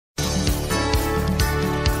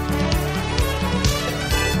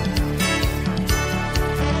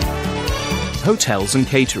Hotels and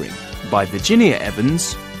Catering by Virginia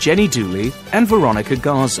Evans, Jenny Dooley and Veronica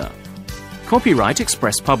Garza. Copyright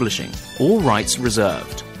Express Publishing. All rights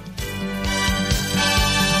reserved.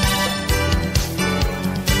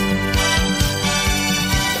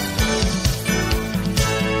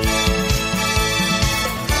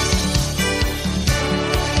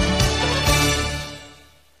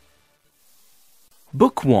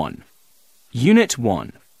 Book 1. Unit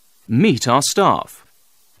 1. Meet our staff.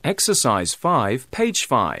 Exercise 5, page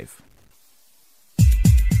 5.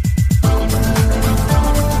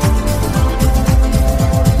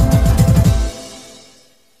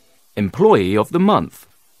 Employee of the Month.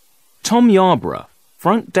 Tom Yarborough,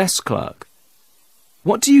 front desk clerk.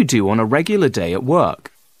 What do you do on a regular day at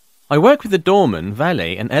work? I work with the doorman,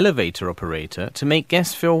 valet and elevator operator to make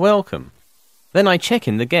guests feel welcome. Then I check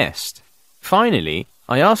in the guest. Finally,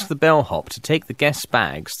 I ask the bellhop to take the guest's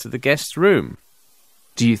bags to the guest's room.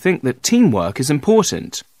 Do you think that teamwork is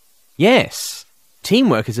important? Yes,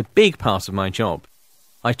 teamwork is a big part of my job.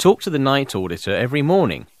 I talk to the night auditor every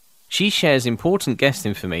morning. She shares important guest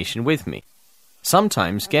information with me.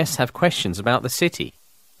 Sometimes guests have questions about the city,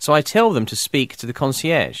 so I tell them to speak to the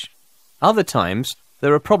concierge. Other times,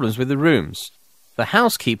 there are problems with the rooms. The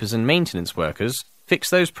housekeepers and maintenance workers fix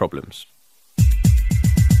those problems.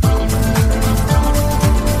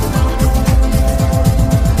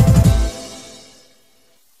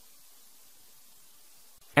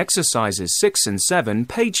 Exercises 6 and 7,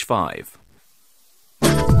 page 5.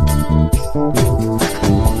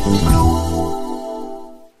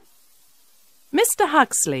 Mr.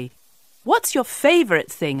 Huxley, what's your favourite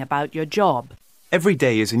thing about your job? Every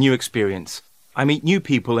day is a new experience. I meet new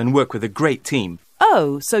people and work with a great team.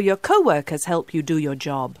 Oh, so your co-workers help you do your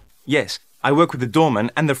job. Yes, I work with the doorman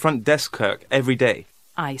and the front desk clerk every day.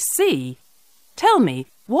 I see. Tell me,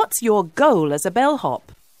 what's your goal as a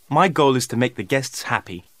bellhop? My goal is to make the guests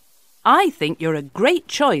happy. I think you're a great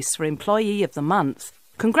choice for Employee of the Month.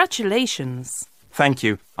 Congratulations. Thank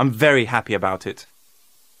you. I'm very happy about it.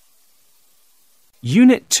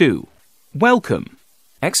 Unit 2. Welcome.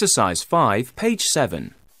 Exercise 5, page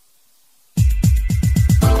 7.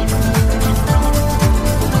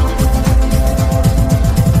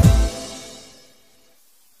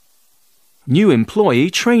 New Employee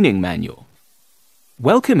Training Manual.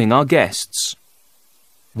 Welcoming our guests.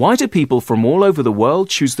 Why do people from all over the world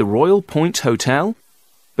choose the Royal Point Hotel?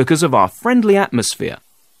 Because of our friendly atmosphere.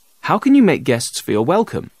 How can you make guests feel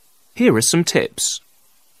welcome? Here are some tips.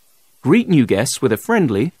 Greet new guests with a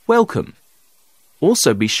friendly welcome.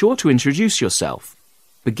 Also be sure to introduce yourself.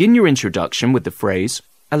 Begin your introduction with the phrase,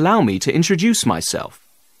 "Allow me to introduce myself."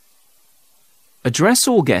 Address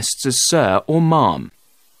all guests as Sir or Ma'am.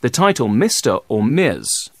 The title Mr. or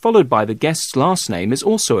Ms. followed by the guest's last name is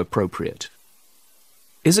also appropriate.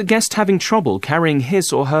 Is a guest having trouble carrying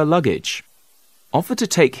his or her luggage? Offer to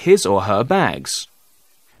take his or her bags.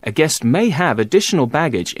 A guest may have additional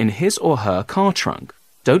baggage in his or her car trunk.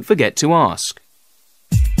 Don't forget to ask.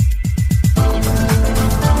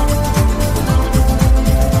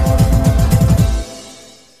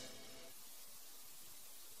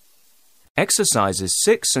 Exercises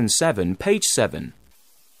 6 and 7, page 7.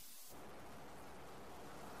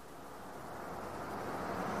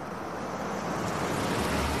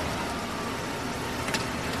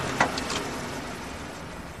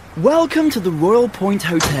 Welcome to the Royal Point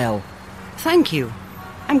Hotel. Thank you.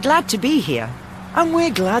 I'm glad to be here. And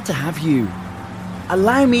we're glad to have you.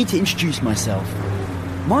 Allow me to introduce myself.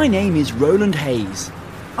 My name is Roland Hayes.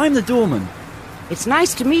 I'm the doorman. It's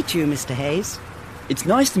nice to meet you, Mr. Hayes. It's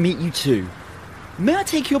nice to meet you too. May I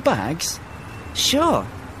take your bags? Sure.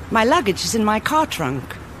 My luggage is in my car trunk.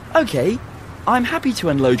 Okay, I'm happy to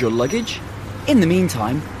unload your luggage. In the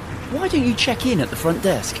meantime, why don't you check in at the front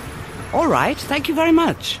desk? All right, thank you very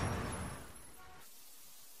much.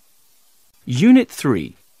 Unit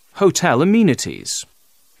 3. Hotel Amenities.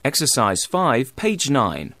 Exercise 5, page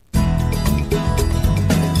 9.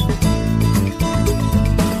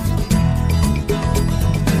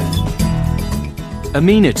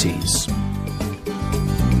 Amenities.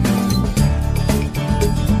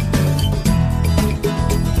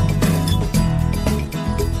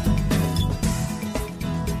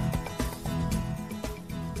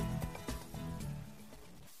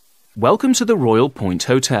 Welcome to the Royal Point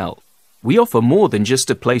Hotel. We offer more than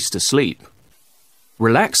just a place to sleep.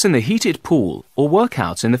 Relax in the heated pool or work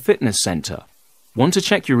out in the fitness center. Want to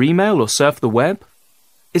check your email or surf the web?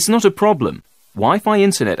 It's not a problem. Wi-Fi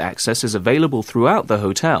internet access is available throughout the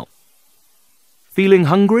hotel. Feeling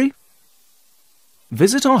hungry?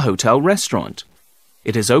 Visit our hotel restaurant.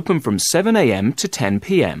 It is open from 7 a.m. to 10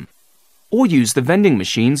 p.m. or use the vending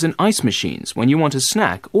machines and ice machines when you want a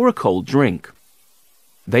snack or a cold drink.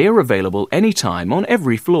 They are available anytime on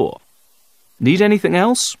every floor. Need anything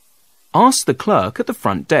else? Ask the clerk at the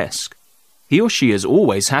front desk. He or she is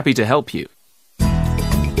always happy to help you.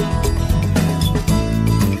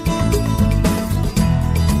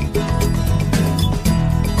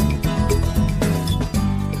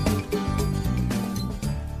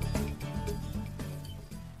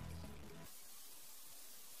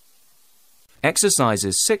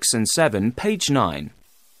 Exercises 6 and 7, page 9.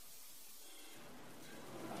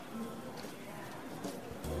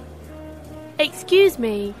 Excuse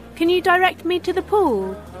me, can you direct me to the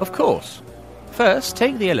pool? Of course. First,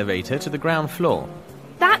 take the elevator to the ground floor.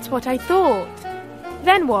 That's what I thought.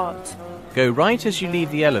 Then what? Go right as you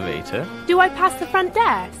leave the elevator. Do I pass the front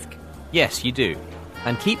desk? Yes, you do.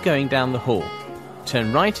 And keep going down the hall.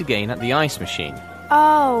 Turn right again at the ice machine.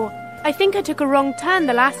 Oh, I think I took a wrong turn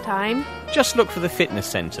the last time. Just look for the fitness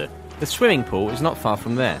centre. The swimming pool is not far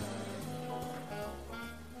from there.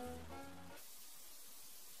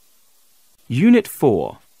 Unit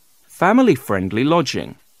 4. Family-friendly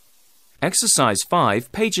lodging. Exercise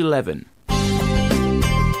 5, page 11.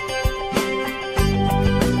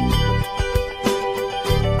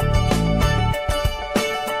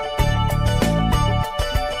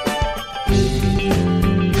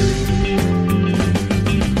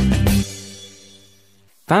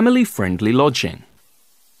 Family-friendly lodging.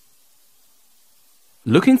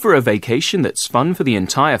 Looking for a vacation that's fun for the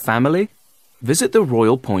entire family? Visit the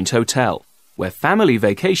Royal Point Hotel, where family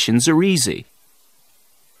vacations are easy.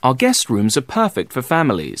 Our guest rooms are perfect for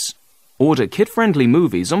families. Order kid-friendly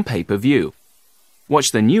movies on pay-per-view.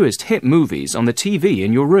 Watch the newest hit movies on the TV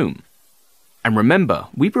in your room. And remember,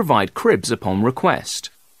 we provide cribs upon request.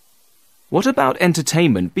 What about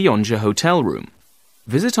entertainment beyond your hotel room?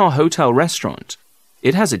 Visit our hotel restaurant.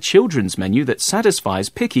 It has a children's menu that satisfies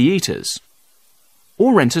picky eaters.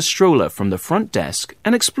 Or rent a stroller from the front desk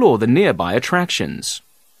and explore the nearby attractions.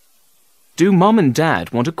 Do Mum and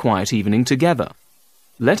Dad want a quiet evening together?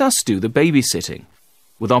 Let us do the babysitting.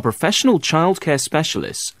 With our professional childcare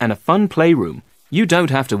specialists and a fun playroom, you don't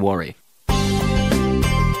have to worry.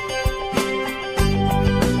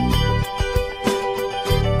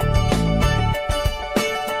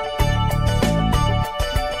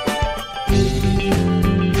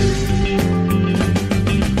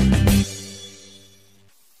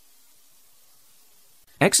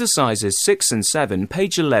 Exercises 6 and 7,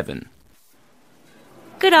 page 11.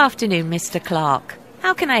 Good afternoon, Mr. Clark.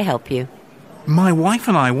 How can I help you? My wife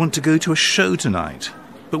and I want to go to a show tonight,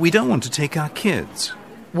 but we don't want to take our kids.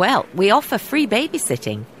 Well, we offer free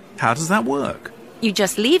babysitting. How does that work? You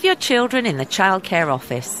just leave your children in the childcare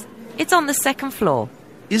office. It's on the second floor.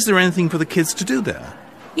 Is there anything for the kids to do there?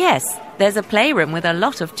 Yes, there's a playroom with a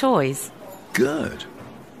lot of toys. Good.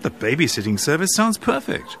 The babysitting service sounds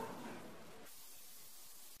perfect.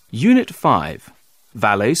 Unit 5.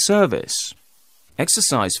 Valet Service.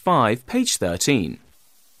 Exercise 5, page 13.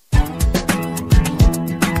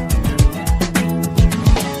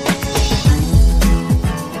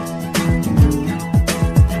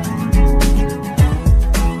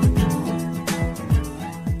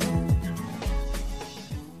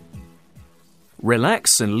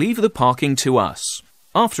 Relax and leave the parking to us.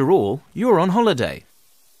 After all, you're on holiday.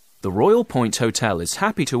 The Royal Point Hotel is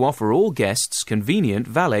happy to offer all guests convenient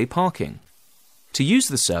valet parking. To use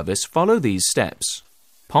the service, follow these steps.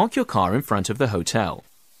 Park your car in front of the hotel.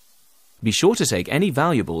 Be sure to take any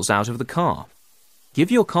valuables out of the car.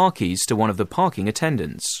 Give your car keys to one of the parking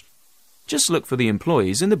attendants. Just look for the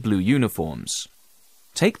employees in the blue uniforms.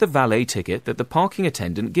 Take the valet ticket that the parking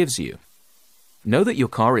attendant gives you. Know that your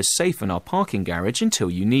car is safe in our parking garage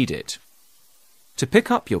until you need it. To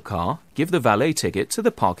pick up your car, give the valet ticket to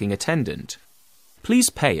the parking attendant. Please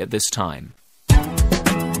pay at this time.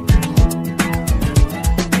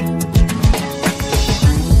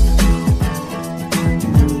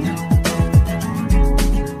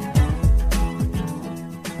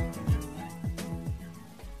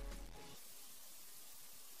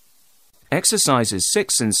 Exercises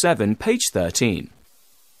 6 and 7, page 13.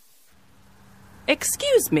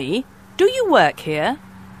 Excuse me, do you work here?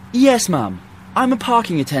 Yes, ma'am. I'm a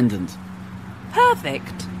parking attendant.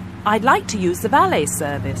 Perfect. I'd like to use the valet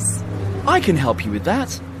service. I can help you with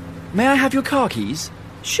that. May I have your car keys?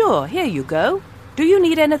 Sure, here you go. Do you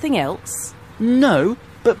need anything else? No,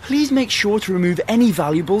 but please make sure to remove any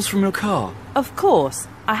valuables from your car. Of course.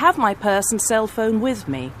 I have my purse and cell phone with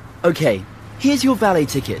me. Okay, here's your valet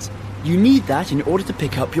ticket. You need that in order to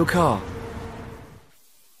pick up your car.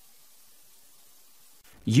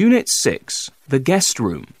 Unit 6. The Guest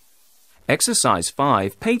Room. Exercise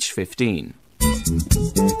 5, page 15.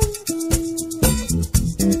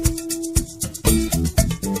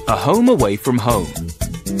 A home away from home.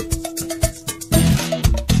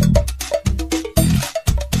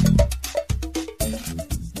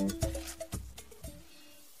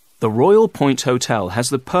 The Royal Point Hotel has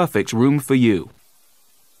the perfect room for you.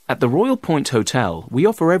 At the Royal Point Hotel, we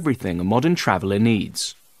offer everything a modern traveller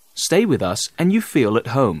needs. Stay with us and you feel at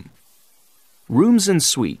home. Rooms and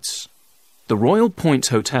suites. The Royal Point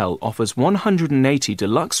Hotel offers 180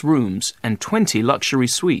 deluxe rooms and 20 luxury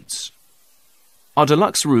suites. Our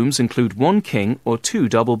deluxe rooms include 1 king or 2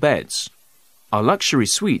 double beds. Our luxury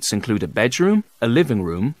suites include a bedroom, a living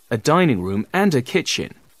room, a dining room and a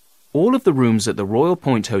kitchen. All of the rooms at the Royal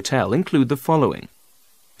Point Hotel include the following: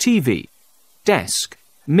 TV, desk,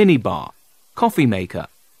 minibar, coffee maker,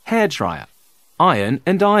 hairdryer, iron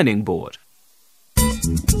and ironing board.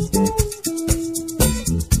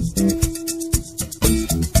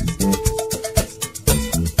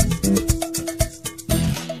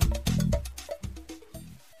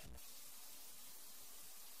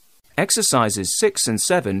 Exercises 6 and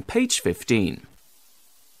 7, page 15.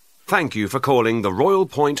 Thank you for calling the Royal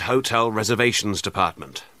Point Hotel Reservations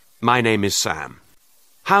Department. My name is Sam.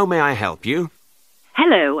 How may I help you?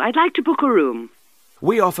 Hello, I'd like to book a room.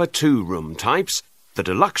 We offer 2 room types, the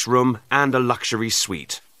deluxe room and a luxury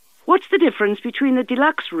suite. What's the difference between a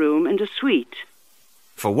deluxe room and a suite?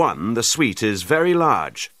 For one, the suite is very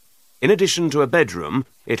large. In addition to a bedroom,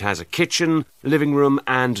 it has a kitchen, living room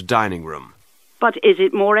and dining room. But is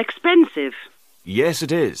it more expensive? Yes,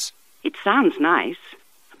 it is. It sounds nice,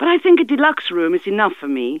 but I think a deluxe room is enough for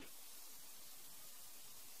me.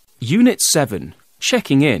 Unit 7,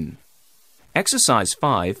 checking in. Exercise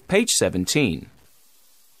 5, page 17.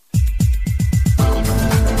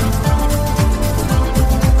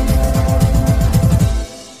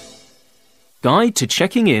 Guide to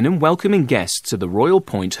checking in and welcoming guests to the Royal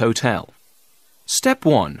Point Hotel. Step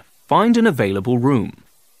 1. Find an available room.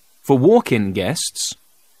 For walk-in guests,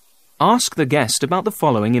 ask the guest about the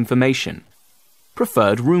following information: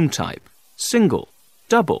 preferred room type, single,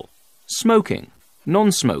 double, smoking,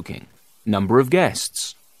 non-smoking, number of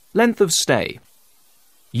guests, length of stay.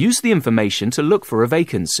 Use the information to look for a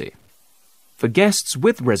vacancy. For guests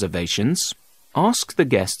with reservations, ask the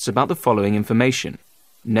guests about the following information: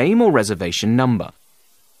 name or reservation number.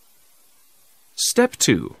 Step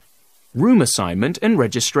 2. Room assignment and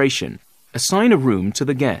registration. Assign a room to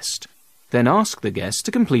the guest. Then ask the guest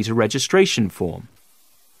to complete a registration form.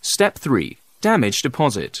 Step 3. Damage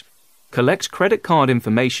deposit. Collect credit card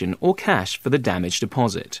information or cash for the damage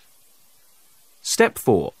deposit. Step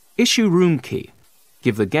 4. Issue room key.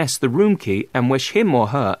 Give the guest the room key and wish him or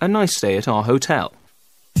her a nice stay at our hotel.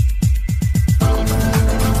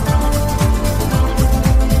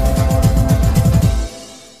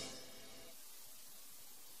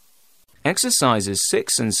 Exercises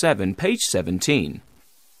 6 and 7, page 17.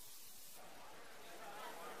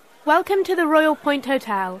 Welcome to the Royal Point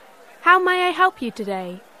Hotel. How may I help you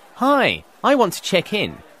today? Hi, I want to check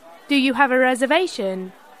in. Do you have a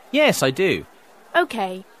reservation? Yes, I do.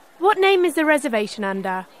 OK. What name is the reservation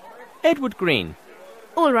under? Edward Green.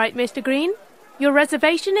 All right, Mr. Green. Your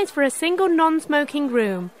reservation is for a single non-smoking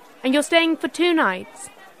room, and you're staying for 2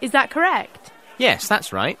 nights. Is that correct? Yes,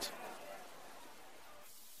 that's right.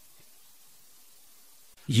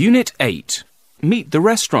 Unit 8. Meet the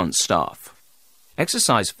restaurant staff.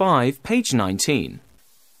 Exercise 5, page 19.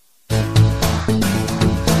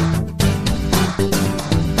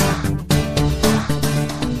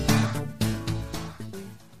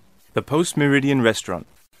 The Post Meridian Restaurant,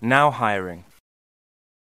 now hiring.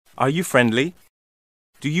 Are you friendly?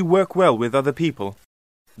 Do you work well with other people?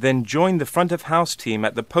 Then join the front of house team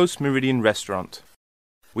at the Post Meridian Restaurant.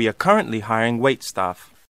 We are currently hiring wait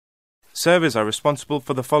staff. Servers are responsible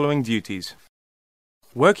for the following duties: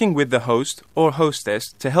 working with the host or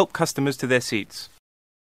hostess to help customers to their seats,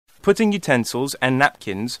 putting utensils and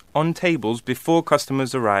napkins on tables before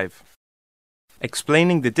customers arrive,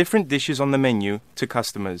 explaining the different dishes on the menu to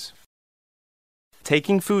customers,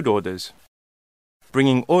 taking food orders,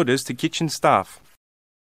 bringing orders to kitchen staff,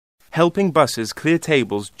 helping bussers clear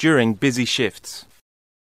tables during busy shifts,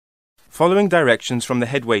 following directions from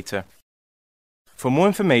the head waiter. For more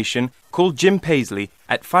information, call Jim Paisley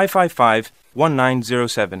at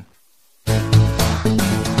 555-1907.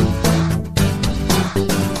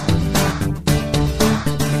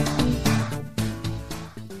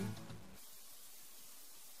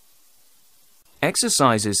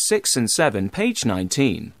 Exercises 6 and 7, page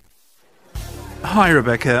 19. Hi,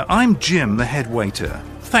 Rebecca. I'm Jim, the head waiter.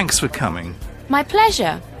 Thanks for coming. My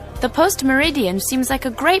pleasure. The Post Meridian seems like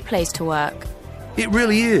a great place to work. It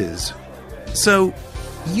really is. So,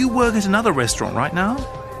 you work at another restaurant right now?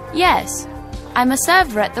 Yes, I'm a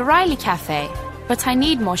server at the Riley Cafe, but I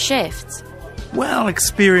need more shifts. Well,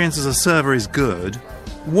 experience as a server is good.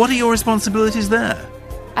 What are your responsibilities there?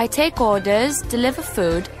 I take orders, deliver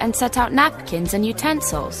food, and set out napkins and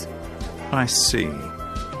utensils. I see.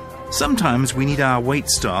 Sometimes we need our wait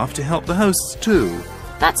staff to help the hosts too.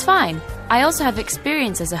 That's fine. I also have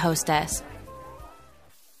experience as a hostess.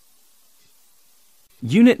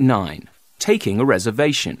 Unit 9. Taking a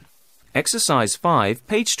reservation. Exercise 5,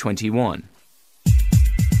 page 21.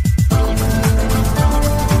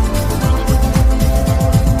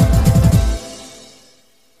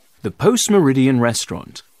 The Post Meridian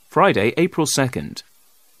Restaurant, Friday, April 2nd.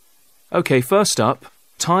 OK, first up,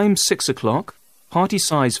 time 6 o'clock, party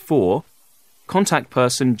size 4, contact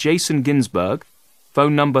person Jason Ginsberg,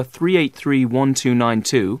 phone number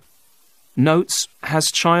 383-1292, notes,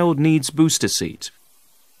 has child needs booster seat.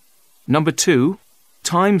 Number 2,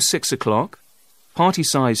 time 6 o'clock, party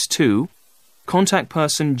size 2, contact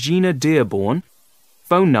person Gina Dearborn,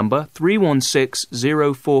 phone number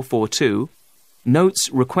 316-0442, notes,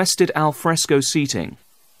 requested al fresco seating.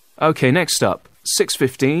 OK, next up,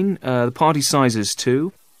 6:15, the party size is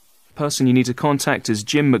 2. Person you need to contact is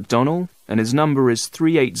Jim McDonnell, and his number is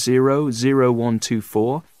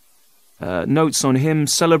 380-0124. Notes on him,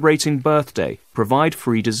 celebrating birthday, provide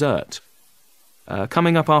free dessert.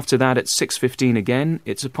 Coming up after that at 6:15 again,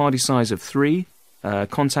 it's a party size of 3.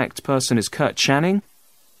 Contact person is Kurt Channing.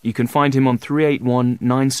 You can find him on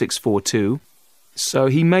 381-9642. So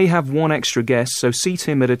he may have one extra guest, so seat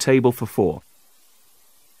him at a table for 4.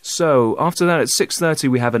 So after that at 6:30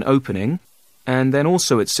 we have an opening, and then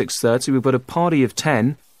also at 6:30 we've got a party of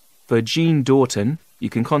 10 for Jean Dorton. You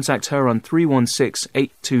can contact her on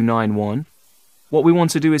 316-8291. What we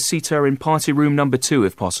want to do is seat her in party room number 2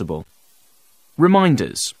 if possible.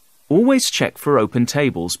 Reminders. Always check for open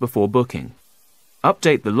tables before booking.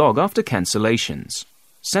 Update the log after cancellations.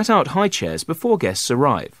 Set out high chairs before guests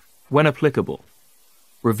arrive, when applicable.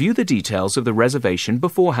 Review the details of the reservation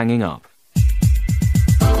before hanging up.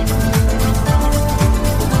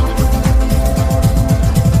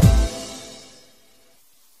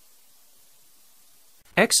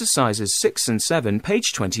 Exercises 6 and 7,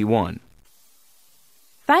 page 21.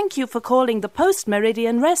 Thank you for calling the Post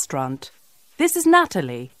Meridian Restaurant. This is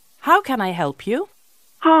Natalie. How can I help you?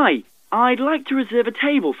 Hi, I'd like to reserve a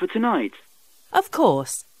table for tonight. Of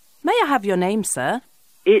course. May I have your name, sir?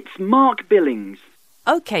 It's Mark Billings.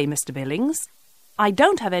 OK, Mr. Billings. I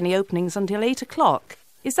don't have any openings until 8 o'clock.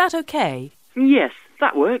 Is that OK? Yes,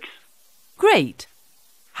 that works. Great.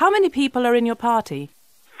 How many people are in your party?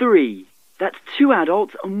 3. That's 2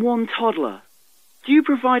 adults and 1 toddler. Do you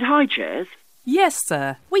provide high chairs? Yes,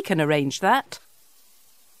 sir. We can arrange that.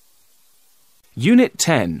 Unit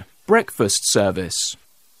 10. Breakfast Service.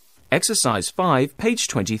 Exercise 5, page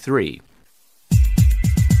 23.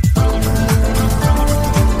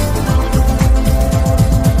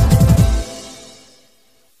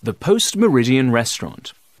 The Post Meridian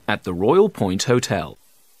Restaurant at the Royal Point Hotel.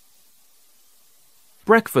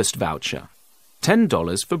 Breakfast voucher.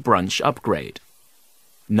 $10 for brunch upgrade.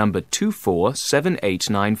 Number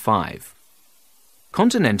 247895.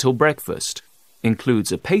 Continental breakfast.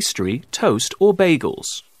 Includes a pastry, toast or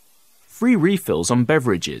bagels. Free refills on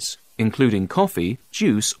beverages, including coffee,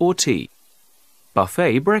 juice or tea.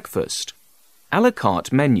 Buffet breakfast. A la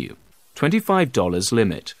carte menu. $25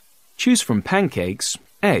 limit. Choose from pancakes,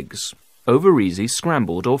 eggs, over easy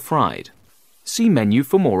scrambled or fried. See menu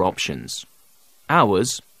for more options.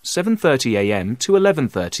 Hours, 7:30 a.m. to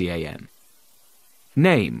 11:30 a.m.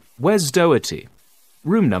 Name, Wes Doherty.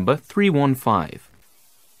 Room number 315.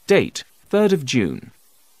 Date, 3rd of June.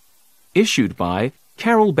 Issued by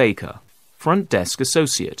Carol Baker, Front Desk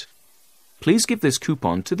Associate. Please give this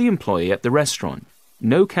coupon to the employee at the restaurant.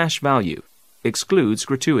 No cash value. Excludes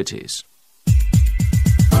gratuities.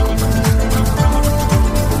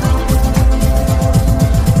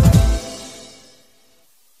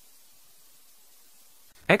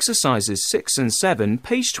 Exercises 6 and 7,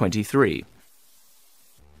 page 23.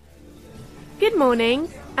 Good morning,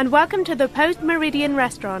 and welcome to the Post Meridian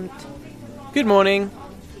Restaurant. Good morning.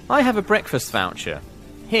 I have a breakfast voucher.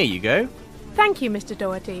 Here you go. Thank you, Mr.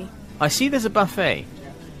 Doherty. I see there's a buffet.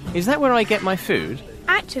 Is that where I get my food?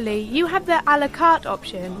 Actually, you have the a la carte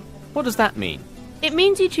option. What does that mean? It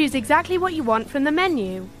means you choose exactly what you want from the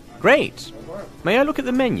menu. Great. May I look at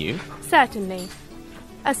the menu? Certainly.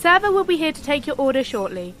 A server will be here to take your order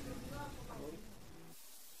shortly.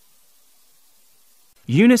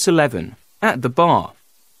 Unit 11. At the bar.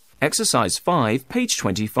 Exercise 5, page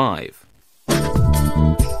 25.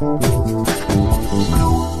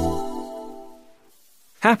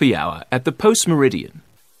 Happy hour at the Post Meridian.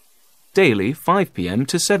 Daily 5 p.m.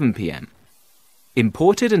 to 7 p.m.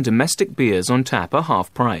 Imported and domestic beers on tap are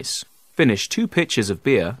half price. Finish 2 pitchers of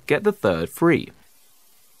beer, get the third free.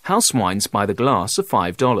 House wines by the glass are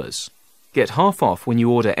 $5. Get half off when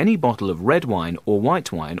you order any bottle of red wine or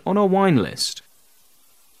white wine on our wine list.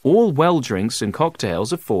 All well drinks and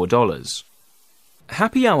cocktails are $4.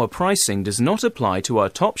 Happy hour pricing does not apply to our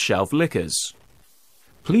top shelf liquors.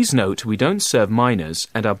 Please note we don't serve minors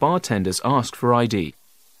and our bartenders ask for ID.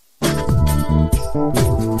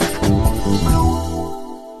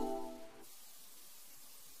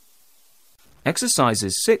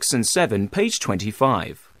 Exercises 6 and 7, page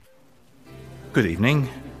 25. Good evening.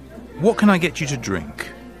 What can I get you to drink?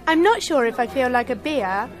 I'm not sure if I feel like a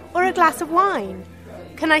beer or a glass of wine.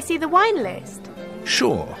 Can I see the wine list?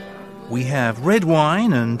 Sure. We have red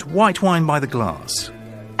wine and white wine by the glass.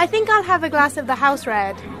 I think I'll have a glass of the house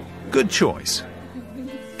red. Good choice.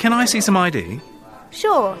 Can I see some ID?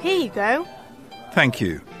 Sure, here you go. Thank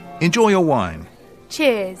you. Enjoy your wine.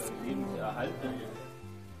 Cheers.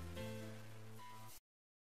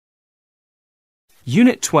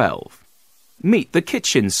 Unit 12. Meet the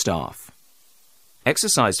kitchen staff.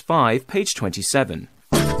 Exercise 5, page 27.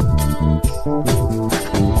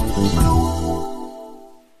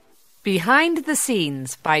 Behind the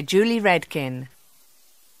Scenes by Julie Redkin.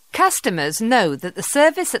 Customers know that the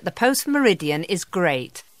service at the Post Meridian is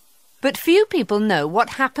great, but few people know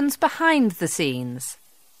what happens behind the scenes.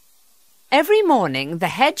 Every morning, the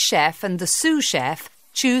head chef and the sous chef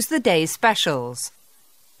choose the day's specials.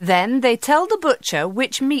 Then they tell the butcher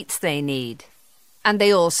which meats they need, and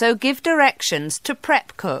they also give directions to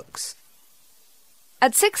prep cooks.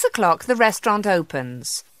 At 6 o'clock, the restaurant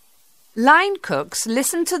opens. Line cooks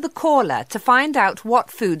listen to the caller to find out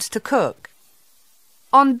what foods to cook.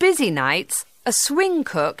 On busy nights, a swing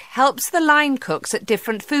cook helps the line cooks at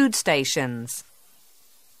different food stations.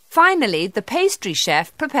 Finally, the pastry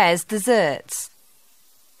chef prepares desserts.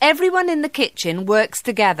 Everyone in the kitchen works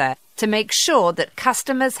together to make sure that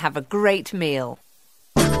customers have a great meal.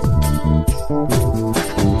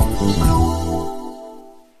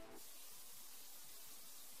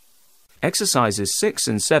 Exercises 6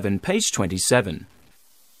 and 7, page 27.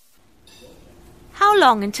 How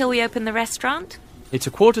long until we open the restaurant? It's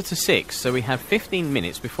 5:45, so we have 15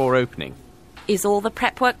 minutes before opening. Is all the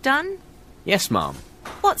prep work done? Yes, ma'am.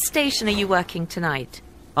 What station are you working tonight?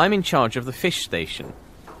 I'm in charge of the fish station.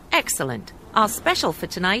 Excellent. Our special for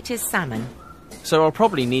tonight is salmon. So I'll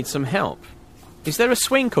probably need some help. Is there a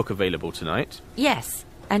swing cook available tonight? Yes,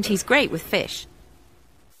 and he's great with fish.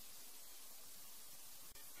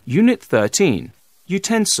 Unit 13.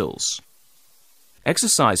 Utensils.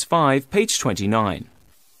 Exercise 5, page 29.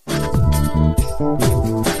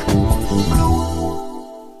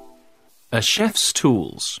 A chef's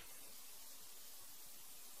tools.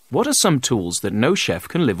 What are some tools that no chef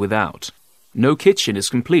can live without? No kitchen is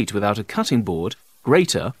complete without a cutting board,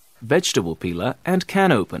 grater, vegetable peeler, and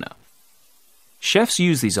can opener. Chefs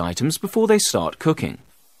use these items before they start cooking.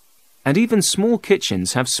 And even small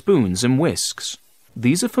kitchens have spoons and whisks.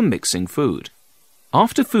 These are for mixing food.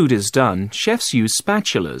 After food is done, chefs use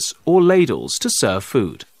spatulas or ladles to serve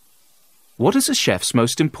food. What is a chef's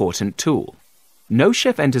most important tool? No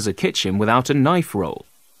chef enters a kitchen without a knife roll.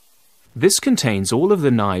 This contains all of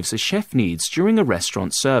the knives a chef needs during a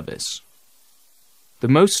restaurant service. The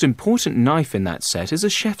most important knife in that set is a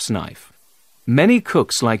chef's knife. Many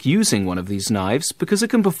cooks like using one of these knives because it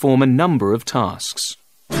can perform a number of tasks.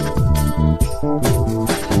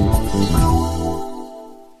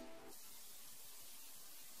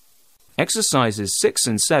 Exercises 6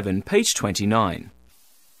 and 7, page 29.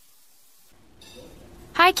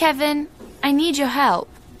 Hi, Kevin. I need your help.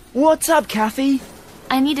 What's up, Kathy?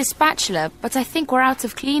 I need a spatula, but I think we're out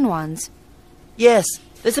of clean ones. Yes,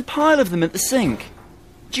 there's a pile of them at the sink.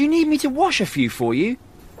 Do you need me to wash a few for you?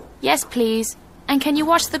 Yes, please. And can you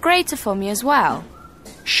wash the grater for me as well?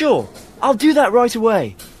 Sure, I'll do that right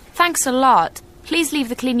away. Thanks a lot. Please leave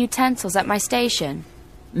the clean utensils at my station.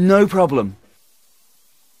 No problem.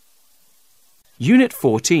 Unit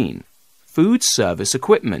 14. Food service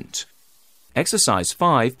equipment. Exercise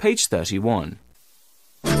 5, page 31.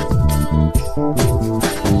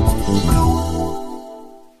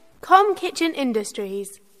 Kitchen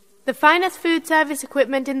Industries, the finest food service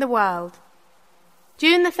equipment in the world.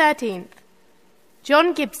 June the 13th.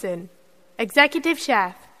 John Gibson, Executive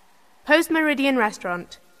Chef, Post Meridian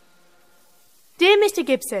Restaurant. Dear Mr.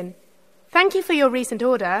 Gibson, thank you for your recent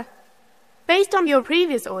order. Based on your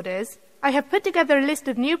previous orders, I have put together a list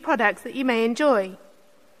of new products that you may enjoy.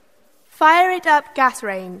 Fire it up gas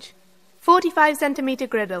range, 45cm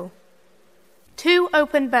griddle, 2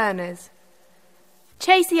 open burners.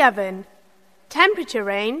 Chasey oven, temperature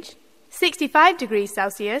range, 65 degrees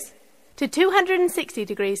Celsius to 260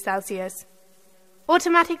 degrees Celsius.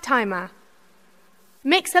 Automatic timer.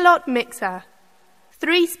 Mix-a-lot mixer,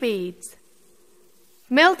 3 speeds.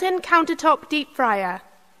 Milton countertop deep fryer,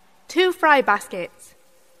 2 fry baskets.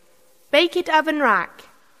 Bake it oven rack,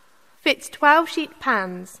 fits 12 sheet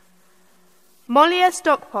pans. Moliere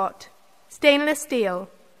stock pot, stainless steel.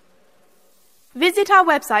 Visit our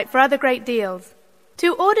website for other great deals.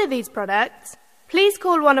 To order these products, please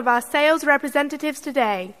call one of our sales representatives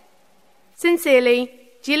today. Sincerely,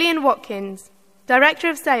 Gillian Watkins, Director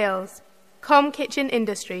of Sales, Com Kitchen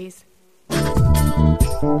Industries.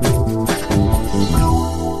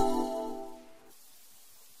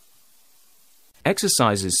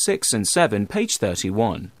 Exercises 6 and 7, page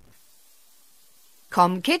 31.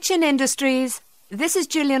 Com Kitchen Industries. This is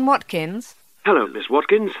Gillian Watkins. Hello, Miss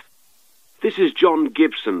Watkins. This is John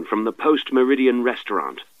Gibson from the Post Meridian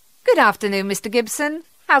Restaurant. Good afternoon, Mr. Gibson.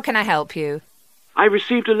 How can I help you? I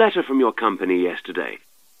received a letter from your company yesterday.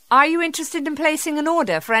 Are you interested in placing an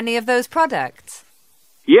order for any of those products?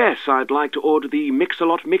 Yes, I'd like to order the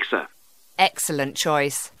Mix-a-Lot mixer. Excellent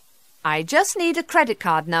choice. I just need a credit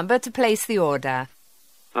card number to place the order.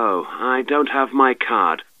 Oh, I don't have my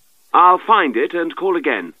card. I'll find it and call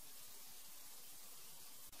again.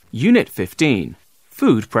 Unit 15.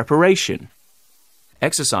 Food preparation.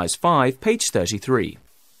 Exercise 5, page 33.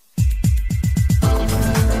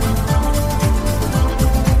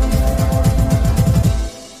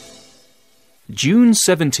 June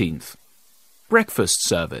 17th. Breakfast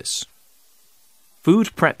service.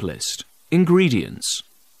 Food prep list. Ingredients.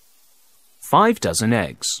 5 dozen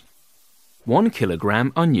eggs. 1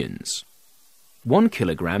 kilogram onions. 1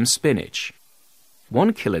 kilogram spinach.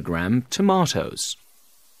 1 kilogram tomatoes.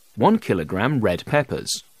 1 kilogram red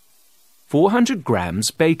peppers. 400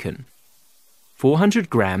 grams bacon. 400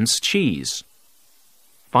 grams cheese.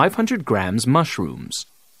 500 grams mushrooms.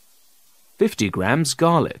 50 grams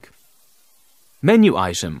garlic. Menu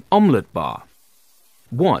item omelette bar.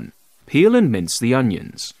 1. Peel and mince the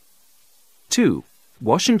onions. 2.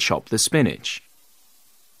 Wash and chop the spinach.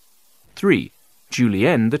 3.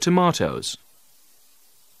 Julienne the tomatoes.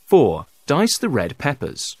 4. Dice the red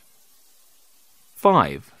peppers.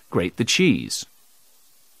 5. Grate the cheese.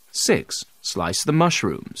 6. Slice the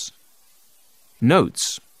mushrooms.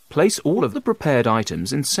 Notes. Place all of the prepared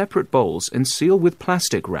items in separate bowls and seal with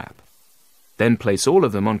plastic wrap. Then place all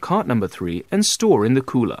of them on cart number 3 and store in the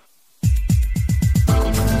cooler.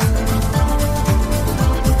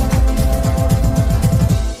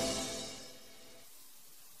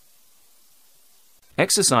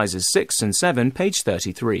 Exercises 6 and 7, page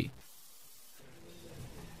 33.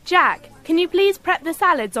 Jack, can you please prep the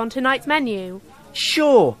salads on tonight's menu?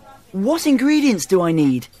 Sure. What ingredients do I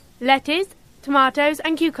need? Lettuce, tomatoes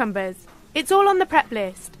and cucumbers. It's all on the prep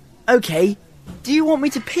list. OK. Do you want me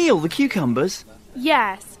to peel the cucumbers?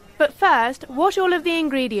 Yes, but first, wash all of the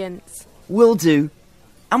ingredients. Will do.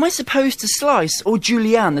 Am I supposed to slice or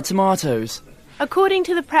julienne the tomatoes? According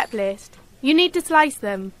to the prep list, you need to slice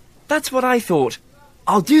them. That's what I thought.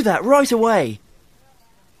 I'll do that right away.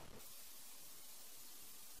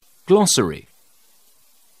 Glossary.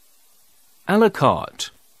 A la carte.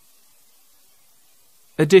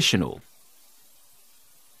 Additional.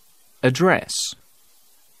 Address.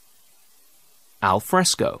 Al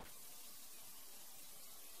fresco.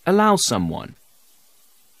 Allow someone.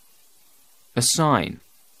 Assign.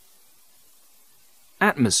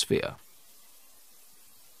 Atmosphere.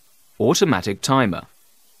 Automatic timer.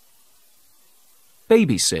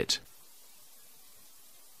 Babysit.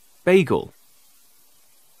 Bagel.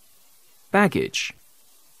 Baggage.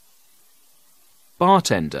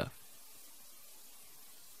 Bartender.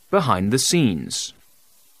 Behind the scenes.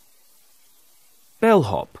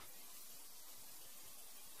 Bellhop.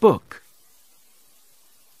 Book.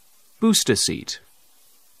 Booster seat.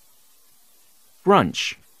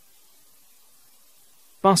 Brunch.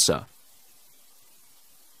 Busser.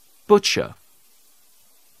 Butcher.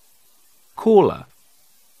 Caller.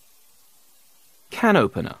 Can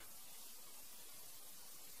opener.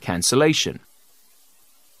 Cancellation.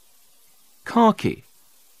 Car key.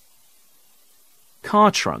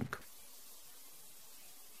 Car trunk.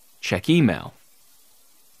 Check email.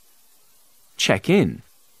 Check in.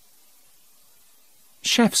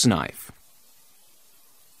 Chef's knife.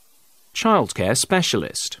 Childcare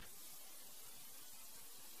specialist.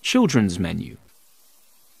 Children's menu.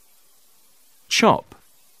 Chop.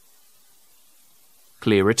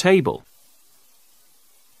 Clear a table.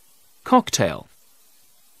 cocktail,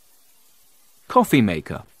 coffee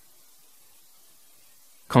maker,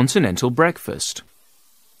 continental breakfast,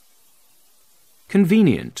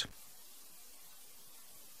 convenient,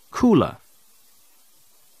 cooler,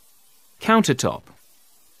 countertop,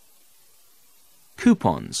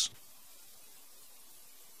 coupons,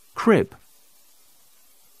 crib,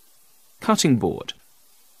 cutting board,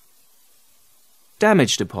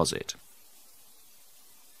 damage deposit,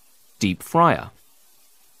 deep fryer,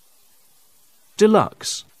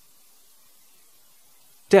 deluxe,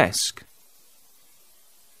 desk,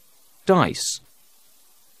 dice,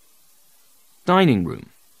 dining room,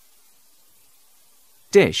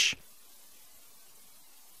 dish,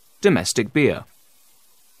 domestic beer,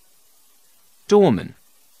 doorman,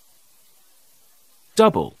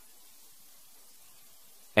 double,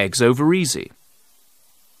 eggs over easy,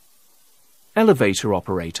 elevator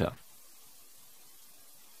operator,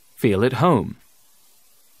 feel at home,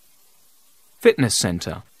 fitness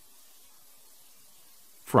center,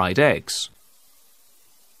 fried eggs,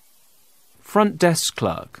 front desk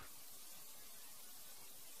clerk,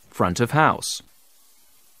 front of house,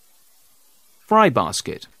 fry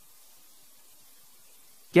basket,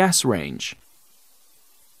 gas range,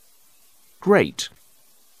 grate,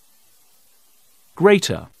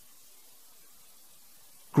 grater,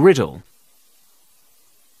 griddle,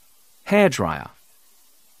 hairdryer,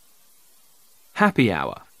 happy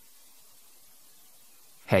hour,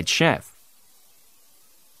 head chef,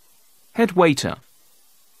 head waiter,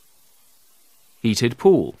 heated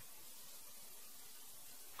pool,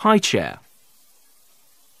 high chair,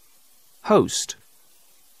 host,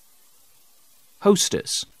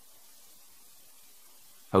 hostess,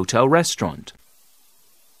 hotel restaurant,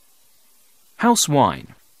 house wine,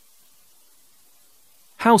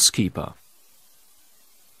 housekeeper,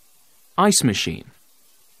 ice machine,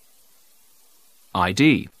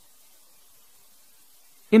 ID,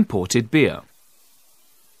 imported beer,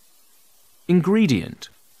 ingredient,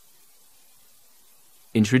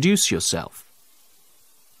 introduce yourself,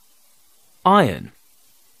 iron,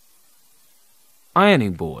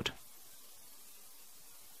 ironing board,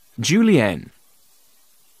 julienne,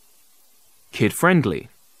 kid-friendly,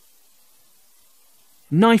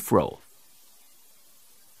 knife roll,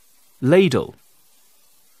 ladle,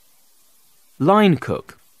 line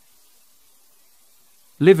cook,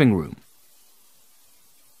 living room,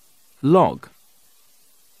 log,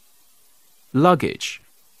 luggage,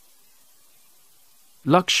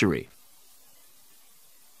 luxury,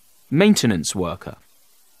 maintenance worker,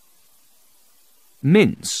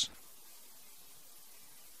 mince,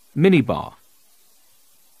 minibar,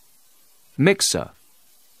 mixer,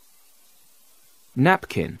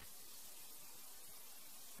 napkin,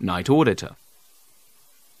 night auditor,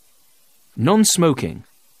 non-smoking,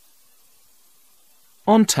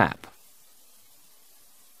 on tap,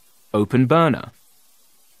 open burner,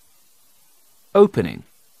 opening,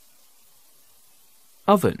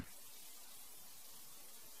 oven,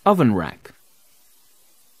 oven rack,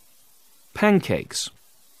 pancakes,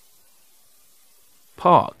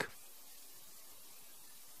 park,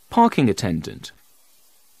 parking attendant,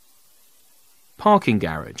 parking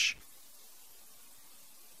garage,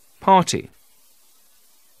 party,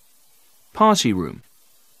 party room,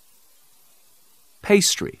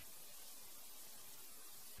 pastry,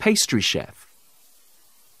 pastry chef,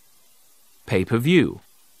 pay-per-view,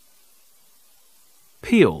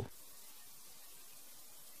 peel,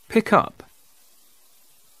 pick up,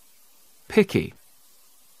 picky,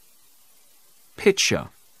 pitcher,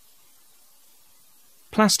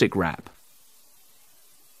 plastic wrap,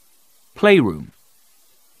 playroom,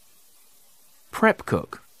 prep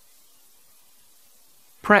cook,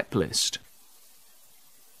 prep list,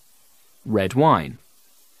 red wine,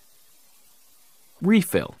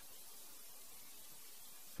 refill,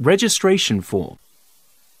 registration form,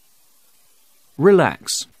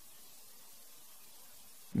 relax,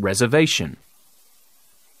 reservation,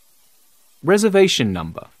 reservation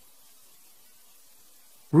number,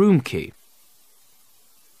 room key,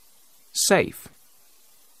 safe,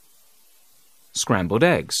 scrambled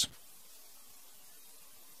eggs,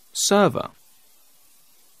 server,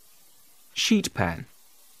 sheet pan,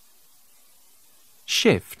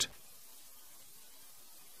 shift,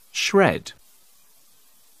 shred,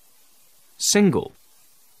 single,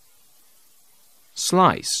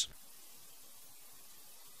 slice,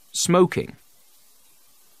 smoking,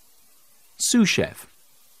 sous chef,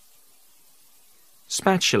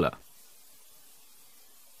 spatula,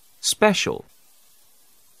 special,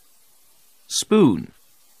 spoon,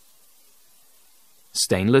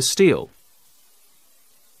 stainless steel,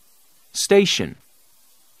 station,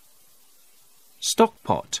 stock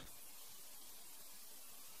pot,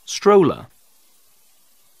 stroller,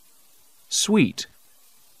 suite,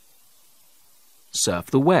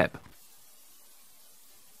 surf the web,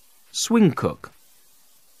 swing cook,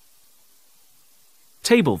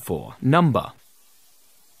 table for, number,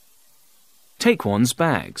 take one's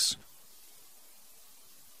bags,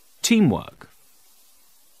 teamwork,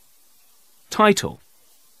 title,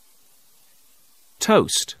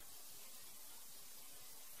 toast,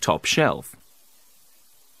 top shelf,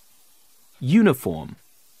 uniform,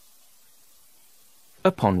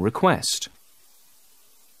 upon request,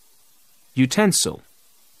 utensil,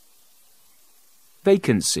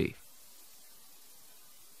 vacancy,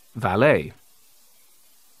 valet,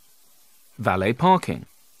 valet parking,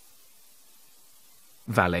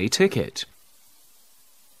 valet ticket,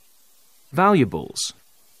 valuables,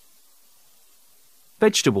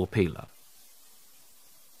 vegetable peeler,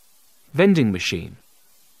 vending machine,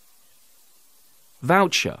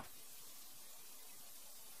 voucher,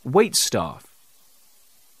 wait staff,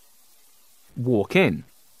 walk in,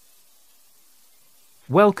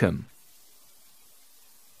 welcome,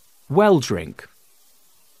 well drink,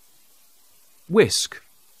 whisk,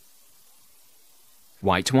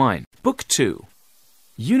 white wine. Book 2,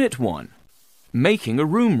 Unit 1, Making a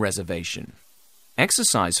Room Reservation.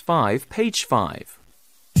 Exercise 5, page 5.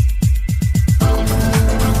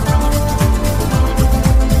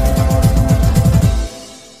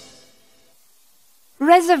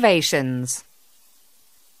 Reservations.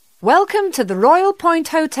 Welcome to the Royal Point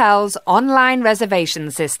Hotel's online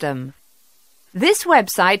reservation system. This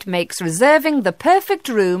website makes reserving the perfect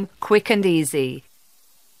room quick and easy.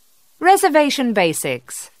 Reservation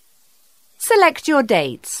basics. Select your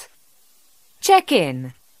dates. Check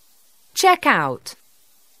in. Check out.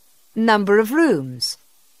 Number of rooms.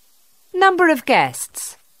 Number of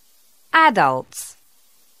guests. Adults.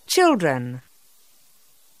 Children.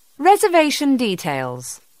 Reservation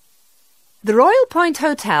details. The Royal Point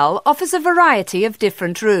Hotel offers a variety of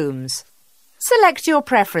different rooms. Select your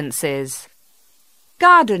preferences.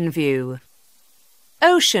 Garden view.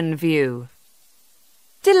 Ocean view.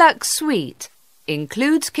 Deluxe suite.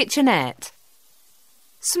 Includes kitchenette.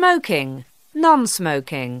 Smoking.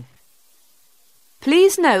 Non-smoking.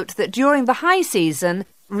 Please note that during the high season,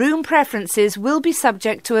 room preferences will be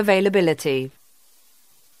subject to availability.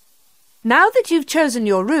 Now that you've chosen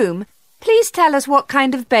your room, please tell us what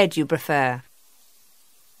kind of bed you prefer.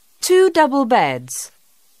 2 double beds.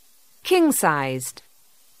 King-sized.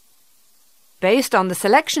 Based on the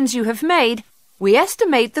selections you have made, we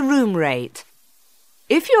estimate the room rate.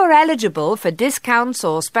 If you are eligible for discounts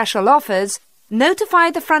or special offers,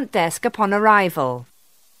 notify the front desk upon arrival.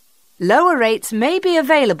 Lower rates may be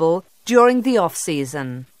available during the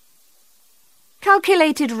off-season.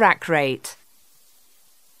 Calculated rack rate.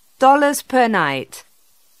 $. Per night.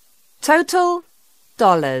 Total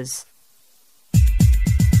 $.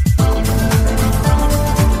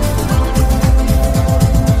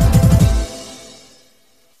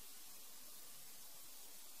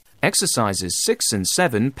 Exercises 6 and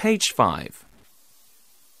 7, page 5.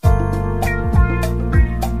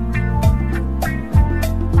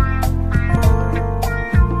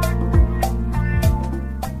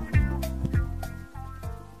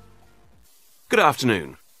 Good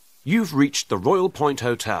afternoon. You've reached the Royal Point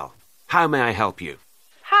Hotel. How may I help you?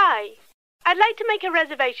 Hi. I'd like to make a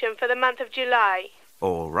reservation for the month of July.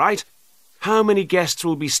 All right. How many guests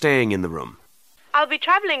will be staying in the room? I'll be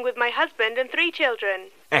travelling with my husband and 3 children.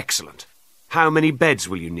 Excellent. How many beds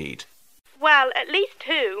will you need? Well, at least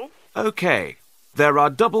 2. OK. There are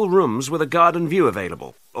double rooms with a garden view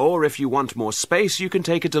available. Or if you want more space, you can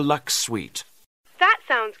take a deluxe suite. That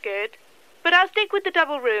sounds good. But I'll stick with the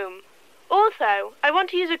double room. Also, I want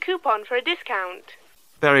to use a coupon for a discount.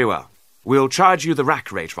 Very well. We'll charge you the rack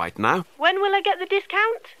rate right now. When will I get the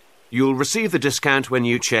discount? You'll receive the discount when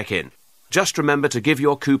you check in. Just remember to give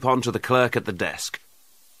your coupon to the clerk at the desk.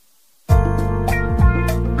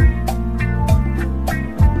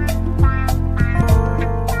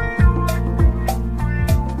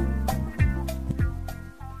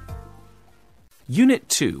 Unit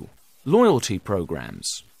 2, Loyalty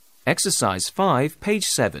Programs. Exercise 5, page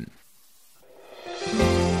 7.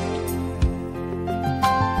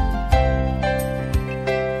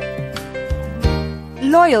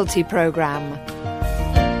 Loyalty Program.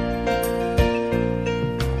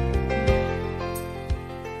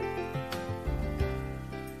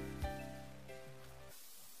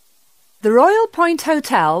 The Royal Point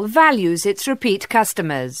Hotel values its repeat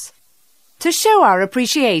customers. To show our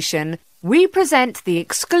appreciation, we present the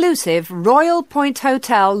exclusive Royal Point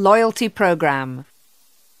Hotel Loyalty Program.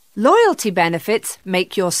 Loyalty benefits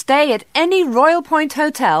make your stay at any Royal Point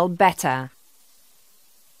Hotel better.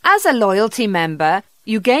 As a loyalty member,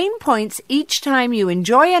 you gain points each time you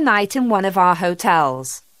enjoy a night in one of our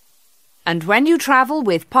hotels. And when you travel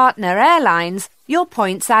with partner airlines, your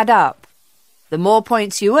points add up. The more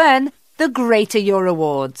points you earn, the greater your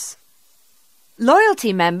rewards.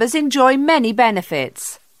 Loyalty members enjoy many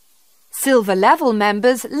benefits. Silver level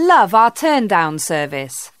members love our turn-down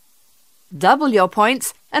service. Double your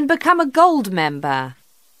points and become a gold member.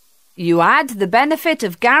 You add the benefit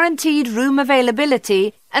of guaranteed room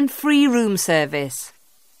availability and free room service.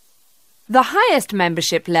 The highest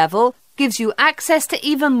membership level gives you access to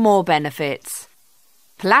even more benefits.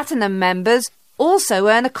 Platinum members also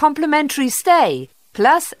earn a complimentary stay,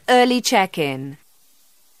 plus early check-in.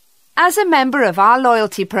 As a member of our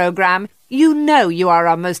loyalty program, you know you are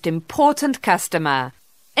our most important customer.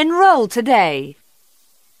 Enroll today.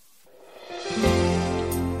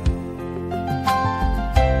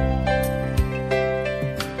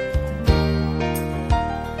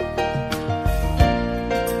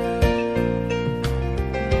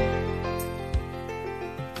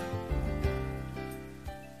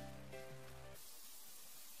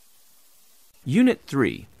 Unit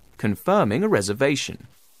 3. Confirming a reservation.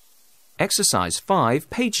 Exercise 5,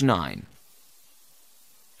 page 9.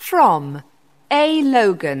 From A.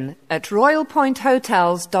 Logan at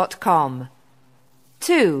royalpointhotels.com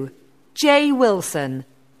to J. Wilson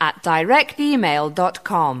at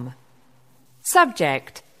directemail.com.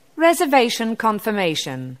 Subject: Reservation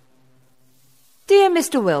confirmation. Dear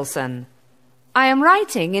Mr. Wilson, I am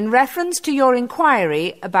writing in reference to your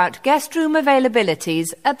inquiry about guest room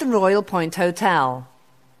availabilities at the Royal Point Hotel.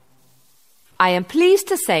 I am pleased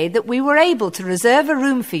to say that we were able to reserve a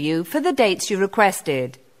room for you for the dates you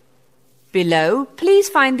requested. Below, please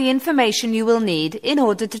find the information you will need in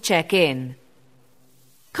order to check in.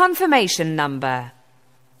 Confirmation number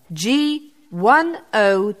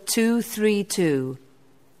G10232.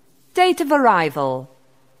 Date of arrival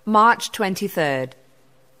March 23rd.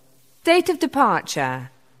 Date of departure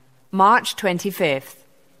March 25th.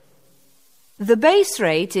 The base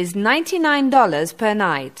rate is $99 per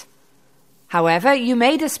night. However, you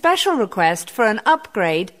made a special request for an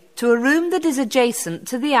upgrade to a room that is adjacent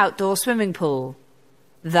to the outdoor swimming pool.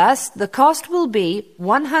 Thus, the cost will be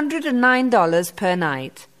 $109 per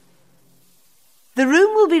night. The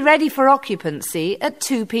room will be ready for occupancy at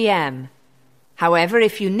 2 p.m. However,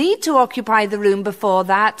 if you need to occupy the room before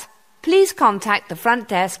that, please contact the front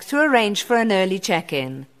desk to arrange for an early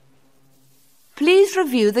check-in. Please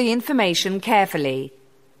review the information carefully.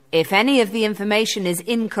 If any of the information is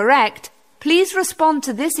incorrect, please respond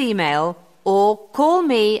to this email or call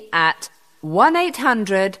me at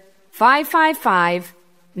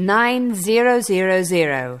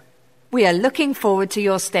 1-800-555-9000. We are looking forward to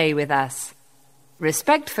your stay with us.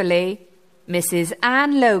 Respectfully, Mrs.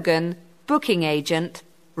 Anne Logan, Booking Agent,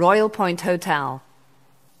 Royal Point Hotel.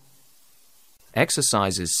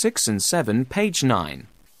 Exercises 6 and 7, page 9.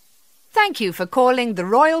 Thank you for calling the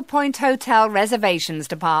Royal Point Hotel Reservations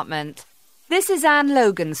Department. This is Anne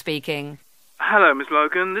Logan speaking. Hello, Miss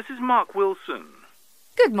Logan. This is Mark Wilson.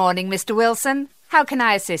 Good morning, Mr. Wilson. How can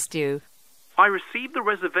I assist you? I received the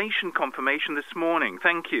reservation confirmation this morning.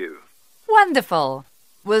 Thank you. Wonderful.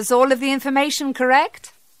 Was all of the information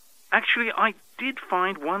correct? Actually, I did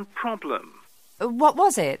find one problem. What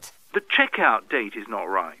was it? The checkout date is not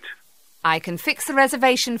right. I can fix the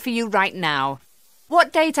reservation for you right now.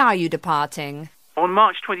 What date are you departing? On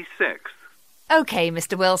March 26th. OK,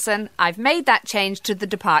 Mr. Wilson. I've made that change to the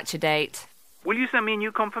departure date. Will you send me a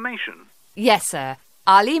new confirmation? Yes, sir.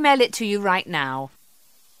 I'll email it to you right now.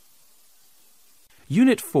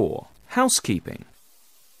 Unit 4. Housekeeping.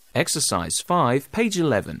 Exercise 5, page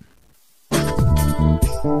 11.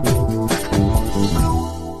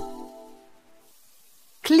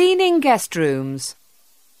 Cleaning guest rooms.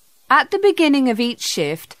 At the beginning of each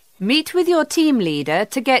shift, meet with your team leader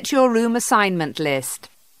to get your room assignment list.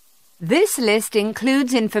 This list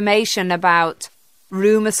includes information about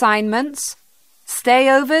room assignments,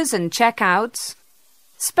 stayovers and checkouts,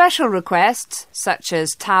 special requests such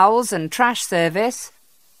as towels and trash service,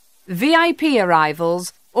 VIP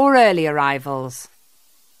arrivals or early arrivals.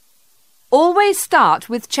 Always start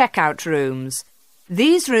with checkout rooms.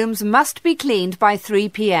 These rooms must be cleaned by 3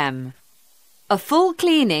 p.m. A full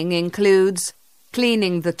cleaning includes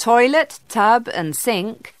cleaning the toilet, tub and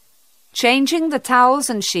sink, changing the towels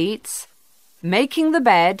and sheets, making the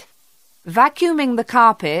bed, vacuuming the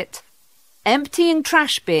carpet, emptying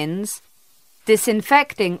trash bins,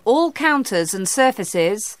 disinfecting all counters and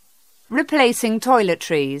surfaces, replacing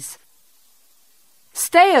toiletries.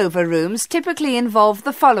 Stayover rooms typically involve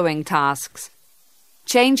the following tasks: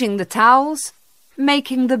 changing the towels,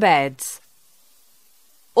 making the beds.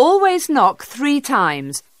 Always knock 3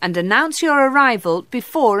 times and announce your arrival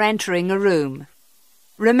before entering a room.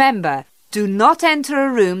 Remember, do not enter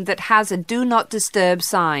a room that has a Do Not Disturb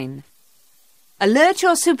sign. Alert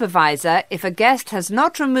your supervisor if a guest has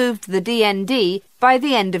not removed the DND by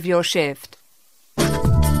the end of your shift.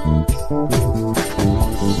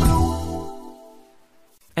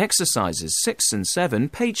 Exercises 6 and 7,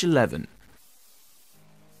 page 11.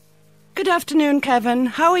 Good afternoon, Kevin.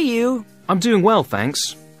 How are you? I'm doing well,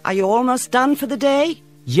 thanks. Are you almost done for the day?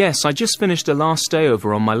 Yes, I just finished the last stay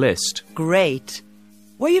over on my list. Great.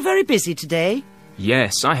 Were you very busy today?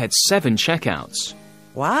 Yes, I had 7 checkouts.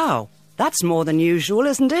 Wow, that's more than usual,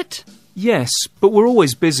 isn't it? Yes, but we're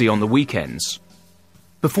always busy on the weekends.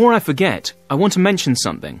 Before I forget, I want to mention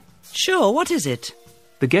something. Sure, what is it?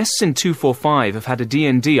 The guests in 245 have had a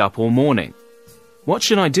D&D up all morning. What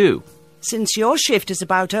should I do? Since your shift is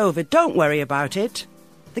about over, don't worry about it.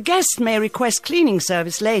 The guests may request cleaning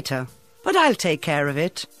service later, but I'll take care of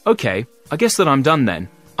it. OK, I guess that I'm done then.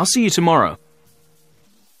 I'll see you tomorrow.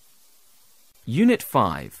 Unit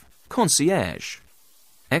 5, Concierge.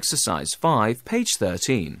 Exercise 5, page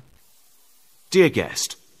 13. Dear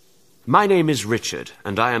guest, my name is Richard,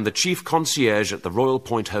 and I am the Chief Concierge at the Royal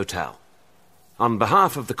Point Hotel. On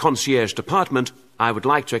behalf of the Concierge Department, I would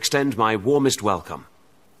like to extend my warmest welcome.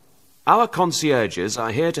 Our concierges are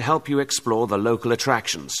here to help you explore the local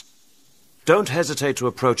attractions. Don't hesitate to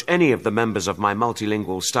approach any of the members of my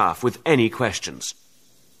multilingual staff with any questions.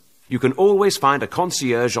 You can always find a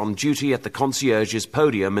concierge on duty at the concierge's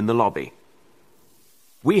podium in the lobby.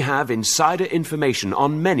 We have insider information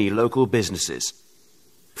on many local businesses.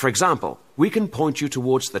 For example, we can point you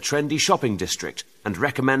towards the trendy shopping district and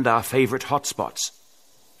recommend our favorite hotspots.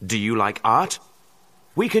 Do you like art?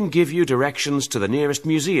 We can give you directions to the nearest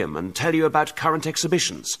museum and tell you about current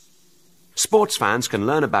exhibitions. Sports fans can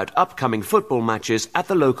learn about upcoming football matches at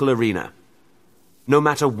the local arena. No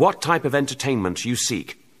matter what type of entertainment you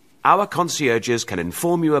seek, our concierges can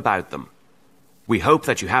inform you about them. We hope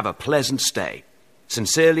that you have a pleasant stay.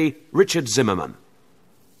 Sincerely, Richard Zimmerman.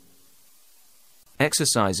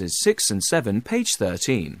 Exercises 6 and 7, page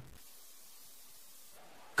 13.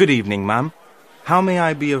 Good evening, ma'am. How may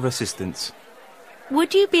I be of assistance?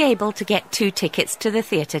 Would you be able to get 2 tickets to the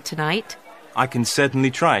theatre tonight? I can certainly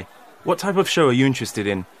try. What type of show are you interested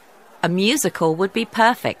in? A musical would be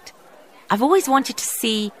perfect. I've always wanted to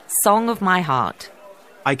see Song of My Heart.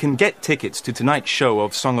 I can get tickets to tonight's show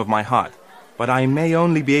of Song of My Heart, but I may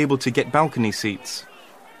only be able to get balcony seats.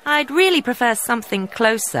 I'd really prefer something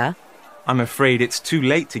closer. I'm afraid it's too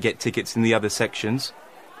late to get tickets in the other sections.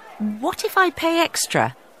 What if I pay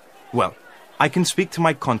extra? Well, I can speak to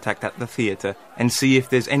my contact at the theatre and see if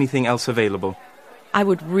there's anything else available. I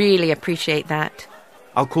would really appreciate that.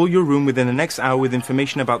 I'll call your room within the next hour with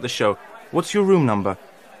information about the show. What's your room number?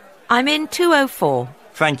 I'm in 204.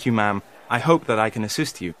 Thank you, ma'am. I hope that I can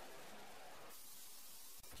assist you.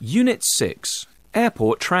 Unit 6,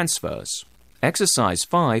 Airport Transfers. Exercise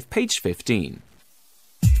 5, page 15.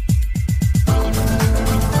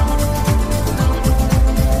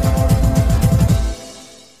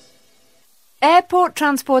 Airport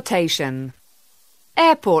transportation.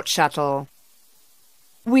 Airport shuttle.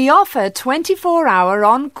 We offer 24-hour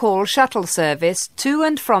on-call shuttle service to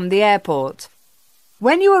and from the airport.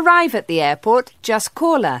 When you arrive at the airport, just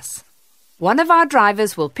call us. One of our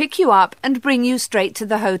drivers will pick you up and bring you straight to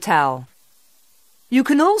the hotel. You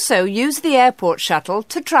can also use the airport shuttle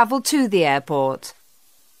to travel to the airport.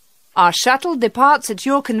 Our shuttle departs at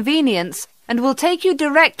your convenience and will take you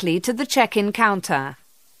directly to the check-in counter.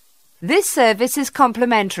 This service is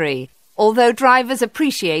complimentary, although drivers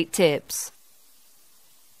appreciate tips.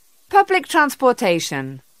 Public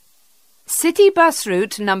transportation. City bus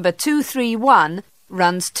route number 231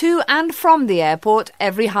 runs to and from the airport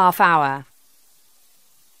every half hour.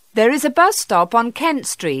 There is a bus stop on Kent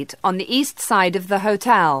Street on the east side of the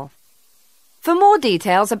hotel. For more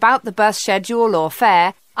details about the bus schedule or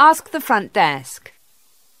fare, ask the front desk.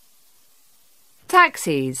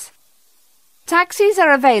 Taxis. Taxis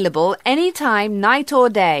are available any time, night or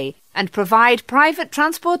day, and provide private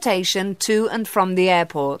transportation to and from the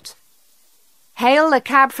airport. Hail a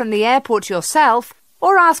cab from the airport yourself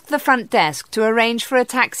or ask the front desk to arrange for a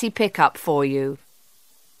taxi pickup for you.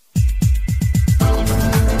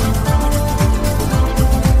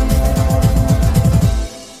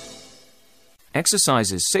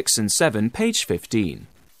 Exercises 6 and 7, page 15.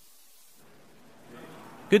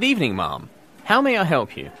 Good evening, ma'am. How may I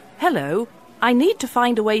help you? Hello. I need to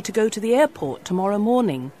find a way to go to the airport tomorrow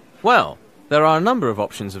morning. Well, there are a number of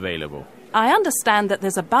options available. I understand that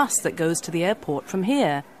there's a bus that goes to the airport from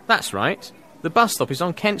here. That's right. The bus stop is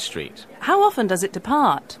on Kent Street. How often does it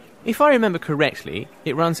depart? If I remember correctly,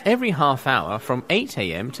 it runs every half hour from 8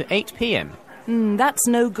 a.m. to 8 p.m. That's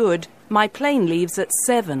no good. My plane leaves at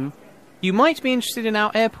 7. You might be interested in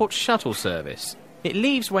our airport shuttle service. It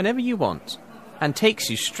leaves whenever you want and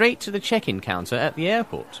takes you straight to the check-in counter at the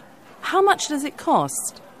airport. How much does it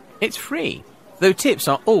cost? It's free, though tips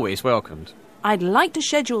are always welcomed. I'd like to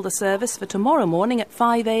schedule the service for tomorrow morning at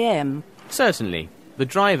 5 a.m. Certainly. The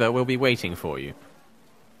driver will be waiting for you.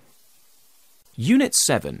 Unit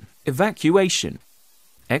 7. Evacuation.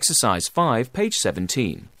 Exercise 5, page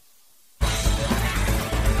 17.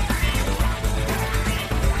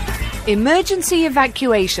 Emergency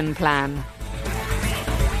evacuation plan.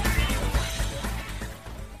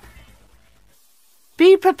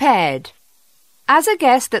 Be prepared. As a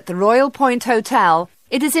guest at the Royal Point Hotel,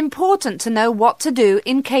 it is important to know what to do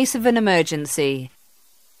in case of an emergency.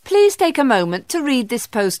 Please take a moment to read this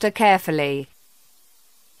poster carefully.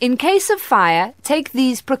 In case of fire, take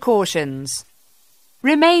these precautions.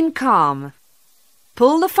 Remain calm.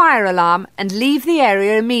 Pull the fire alarm and leave the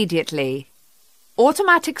area immediately.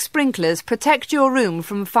 Automatic sprinklers protect your room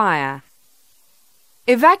from fire.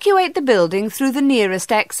 Evacuate the building through the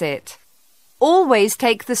nearest exit. Always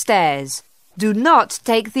take the stairs. Do not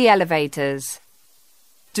take the elevators.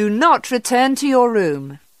 Do not return to your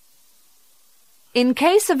room. In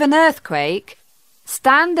case of an earthquake,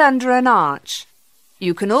 stand under an arch.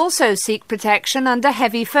 You can also seek protection under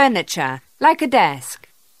heavy furniture, like a desk.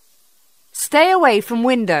 Stay away from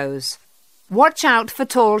windows. Watch out for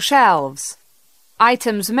tall shelves.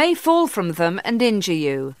 Items may fall from them and injure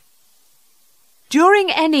you.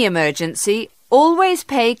 During any emergency, always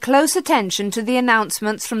pay close attention to the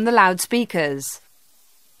announcements from the loudspeakers.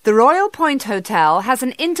 The Royal Point Hotel has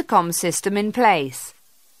an intercom system in place.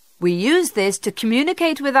 We use this to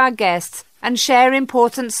communicate with our guests and share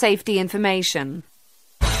important safety information.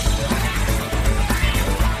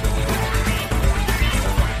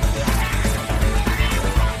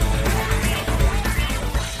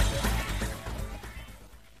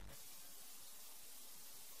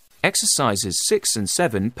 Exercises 6 and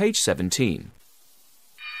 7, page 17.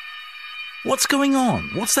 What's going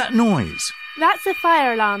on? What's that noise? That's a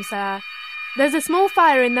fire alarm, sir. There's a small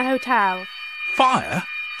fire in the hotel. Fire?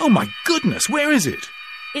 Oh my goodness, where is it?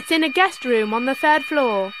 It's in a guest room on the 3rd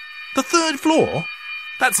floor. The 3rd floor?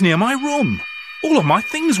 That's near my room. All of my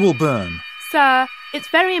things will burn. Sir, it's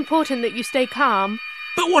very important that you stay calm.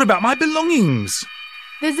 But what about my belongings?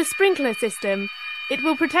 There's a sprinkler system. It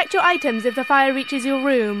will protect your items if the fire reaches your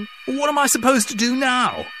room. What am I supposed to do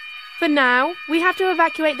now? For now, we have to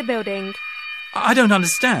evacuate the building. I don't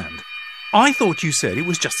understand. I thought you said it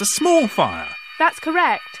was just a small fire. That's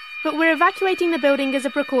correct, but we're evacuating the building as a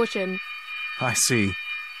precaution. I see.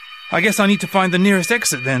 I guess I need to find the nearest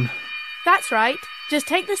exit then. That's right. Just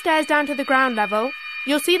take the stairs down to the ground level.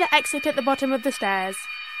 You'll see the exit at the bottom of the stairs.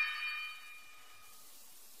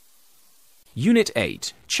 Unit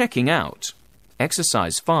 8. Checking out.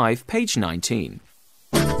 Exercise 5, page 19.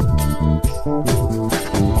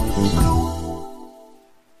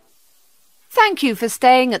 Thank you for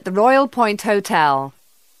staying at the Royal Point Hotel.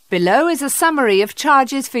 Below is a summary of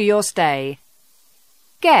charges for your stay.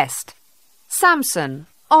 Guest: Samson,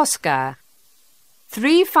 Oscar,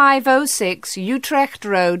 3506 Utrecht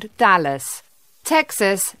Road, Dallas,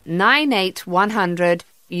 Texas 98100,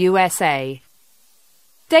 USA.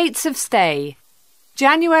 Dates of stay: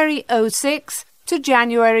 January 06 to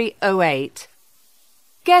January 08.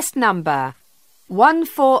 Guest number: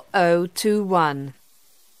 14021.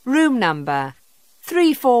 Room number: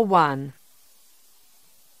 341.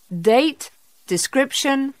 Date,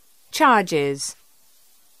 description, charges.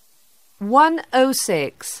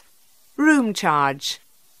 106. Room charge,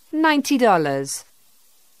 $90.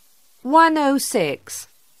 106.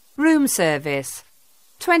 Room service,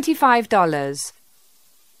 $25.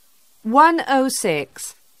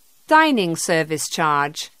 106. Dining service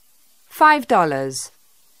charge, $5.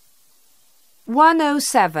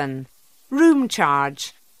 107. Room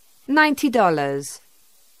charge, $90.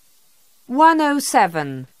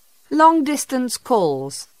 107. Long distance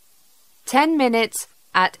calls, 10 minutes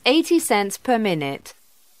at 80 cents per minute,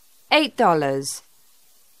 $8.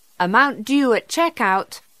 Amount due at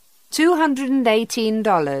checkout,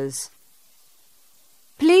 $218.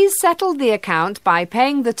 Please settle the account by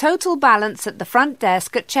paying the total balance at the front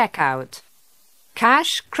desk at checkout.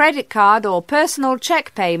 Cash, credit card or personal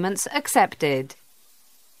check payments accepted.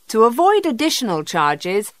 To avoid additional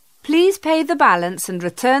charges, please pay the balance and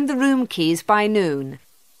return the room keys by noon.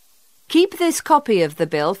 Keep this copy of the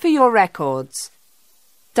bill for your records.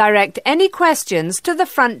 Direct any questions to the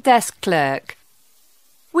front desk clerk.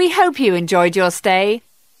 We hope you enjoyed your stay.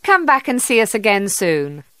 Come back and see us again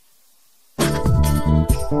soon.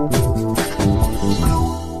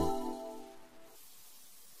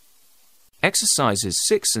 Exercises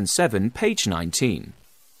 6 and 7, page 19.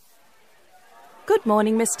 Good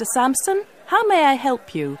morning, Mr. Sampson. How may I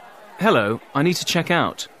help you? Hello, I need to check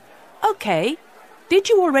out. OK. Did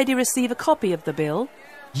you already receive a copy of the bill?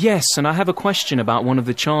 Yes, and I have a question about one of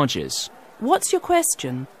the charges. What's your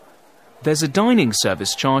question? There's a dining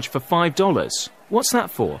service charge for $5. What's that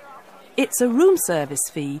for? It's a room service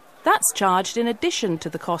fee. That's charged in addition to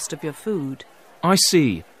the cost of your food. I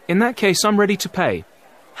see. In that case, I'm ready to pay.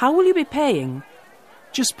 How will you be paying?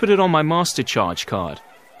 Just put it on my Master Charge card.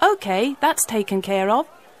 OK, that's taken care of.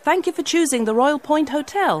 Thank you for choosing the Royal Point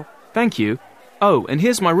Hotel. Thank you. Oh, and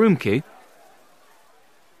here's my room key.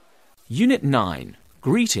 Unit 9.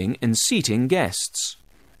 Greeting and seating guests.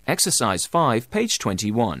 Exercise 5, page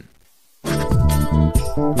 21.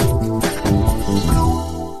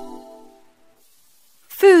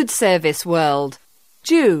 Food Service World.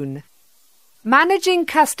 June. Managing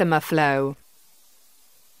customer flow.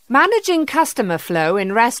 Managing customer flow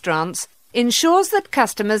in restaurants ensures that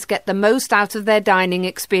customers get the most out of their dining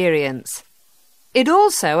experience. It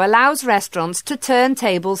also allows restaurants to turn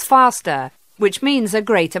tables faster, which means a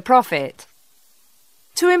greater profit.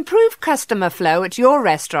 To improve customer flow at your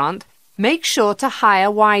restaurant, make sure to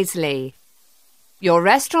hire wisely. Your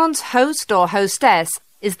restaurant's host or hostess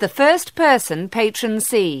is the first person patrons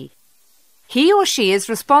see. He or she is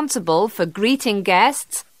responsible for greeting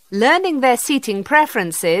guests, learning their seating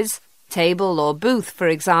preferences, table or booth for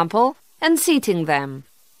example, and seating them.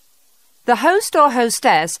 The host or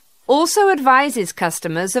hostess also advises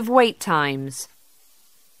customers of wait times.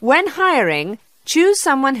 When hiring, choose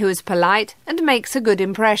someone who is polite and makes a good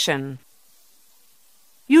impression.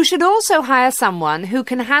 You should also hire someone who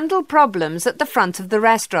can handle problems at the front of the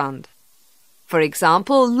restaurant. For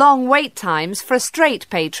example, long wait times frustrate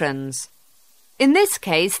patrons. In this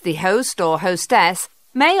case, the host or hostess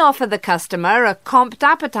may offer the customer a comped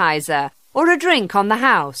appetizer or a drink on the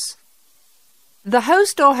house. The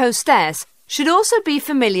host or hostess should also be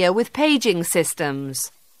familiar with paging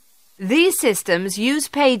systems. These systems use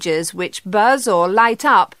pagers which buzz or light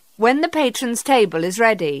up when the patron's table is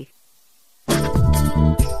ready.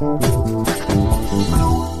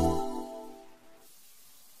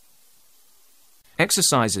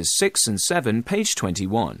 Exercises 6 and 7, page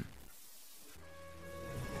 21.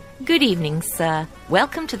 Good evening, sir.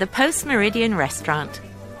 Welcome to the Post Meridian restaurant.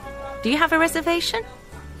 Do you have a reservation?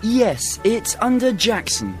 Yes, it's under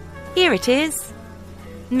Jackson. Here it is.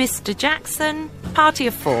 Mr. Jackson, party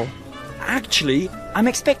of 4. Actually, I'm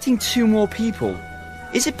expecting 2 more people.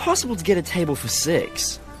 Is it possible to get a table for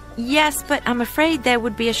 6? Yes, but I'm afraid there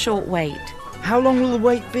would be a short wait. How long will the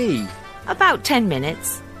wait be? About 10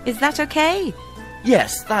 minutes. Is that okay?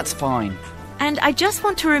 Yes, that's fine. And I just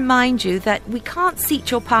want to remind you that we can't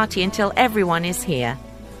seat your party until everyone is here.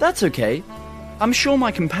 That's okay. I'm sure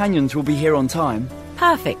my companions will be here on time.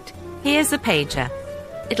 Perfect. Here's a pager.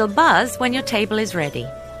 It'll buzz when your table is ready.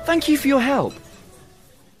 Thank you for your help.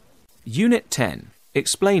 Unit 10.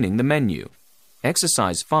 Explaining the menu.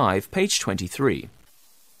 Exercise 5, page 23.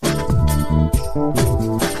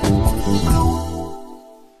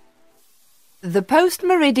 The Post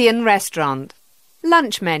Meridian Restaurant.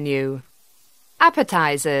 Lunch menu.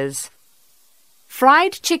 Appetizers.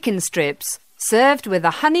 Fried chicken strips served with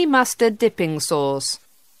a honey mustard dipping sauce.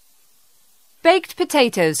 Baked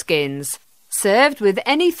potato skins served with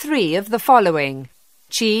any 3 of the following: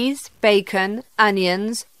 cheese, bacon,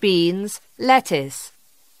 onions, beans, lettuce.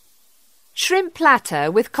 Shrimp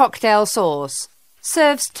platter with cocktail sauce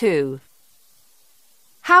serves 2.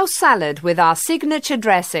 House salad with our signature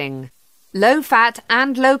dressing, low-fat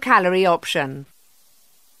and low-calorie option.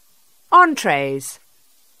 Entrees.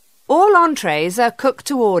 All entrees are cooked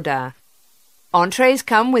to order. Entrees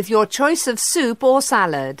come with your choice of soup or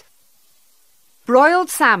salad. Broiled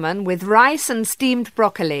salmon with rice and steamed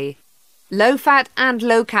broccoli, low-fat and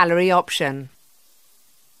low-calorie option.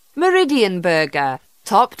 Meridian burger,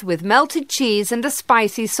 topped with melted cheese and a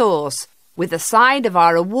spicy sauce, with a side of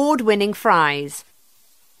our award-winning fries.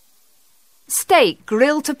 Steak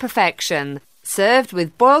grilled to perfection, served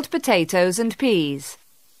with boiled potatoes and peas.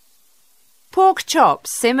 Pork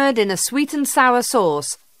chops simmered in a sweet and sour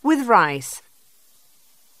sauce, with rice.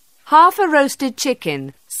 Half a roasted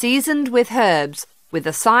chicken, seasoned with herbs, with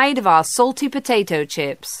a side of our salty potato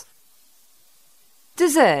chips.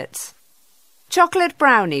 Desserts. Chocolate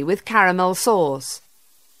brownie with caramel sauce.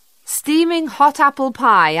 Steaming hot apple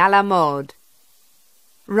pie à la mode.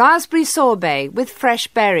 Raspberry sorbet with fresh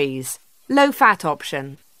berries, low-fat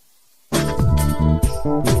option.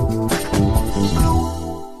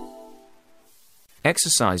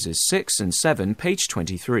 Exercises 6 and 7, page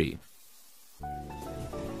 23.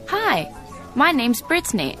 Hi, my name's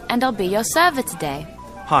Brittany and I'll be your server today.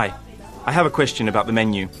 Hi, I have a question about the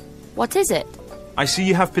menu. What is it? I see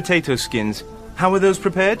you have potato skins. How are those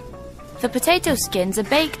prepared? The potato skins are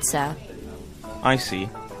baked, sir. I see.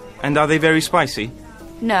 And are they very spicy?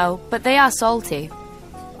 No, but they are salty.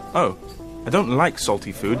 Oh, I don't like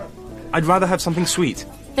salty food. I'd rather have something sweet.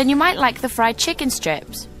 Then you might like the fried chicken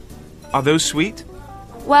strips. Are those sweet?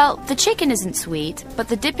 Well, the chicken isn't sweet, but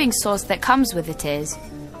the dipping sauce that comes with it is.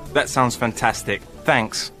 That sounds fantastic.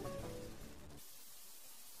 Thanks.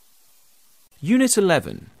 Unit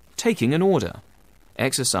 11. Taking an order.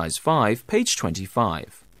 Exercise 5, page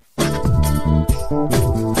 25.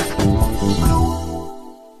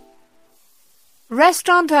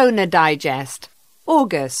 Restaurant Owner Digest,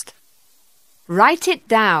 August. Write it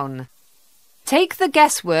down. Take the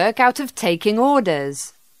guesswork out of taking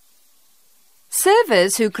orders.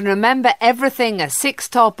 Servers who can remember everything as 6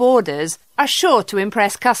 top orders are sure to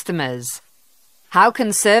impress customers. How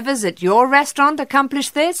can servers at your restaurant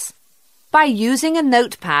accomplish this? By using a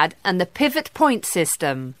notepad and the pivot point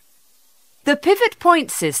system. The pivot point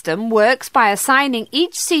system works by assigning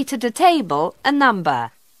each seat at a table a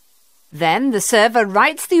number. Then the server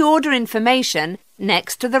writes the order information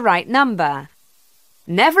next to the right number.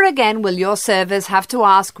 Never again will your servers have to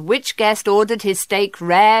ask which guest ordered his steak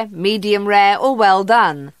rare, medium rare or well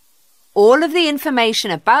done. All of the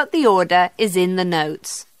information about the order is in the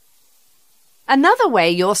notes. Another way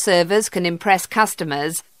your servers can impress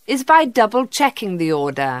customers is by double-checking the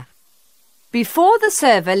order. Before the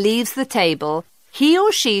server leaves the table, he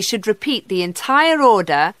or she should repeat the entire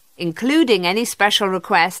order, including any special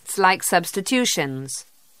requests like substitutions.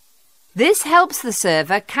 This helps the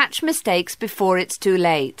server catch mistakes before it's too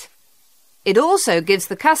late. It also gives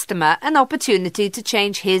the customer an opportunity to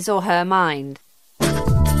change his or her mind.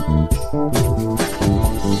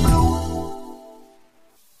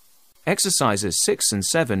 Exercises 6 and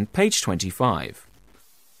 7, page 25.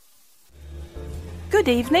 Good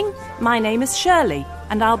evening. My name is Shirley,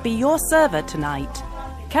 and I'll be your server tonight.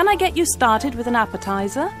 Can I get you started with an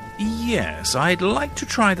appetizer? Yes, I'd like to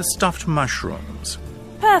try the stuffed mushrooms.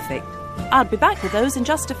 Perfect. I'll be back with those in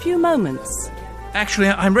just a few moments. Actually,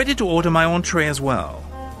 I'm ready to order my entree as well.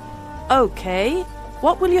 Okay.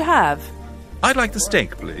 What will you have? I'd like the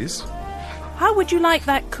steak, please. How would you like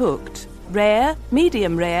that cooked? Rare,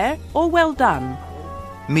 medium rare, or well done?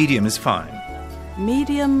 Medium is fine.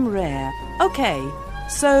 Medium rare. Okay.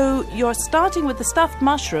 So you're starting with the stuffed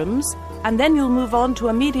mushrooms, and then you'll move on to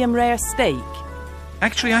a medium rare steak.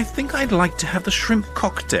 Actually, I think I'd like to have the shrimp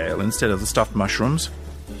cocktail instead of the stuffed mushrooms.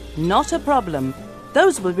 Not a problem.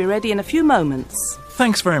 Those will be ready in a few moments.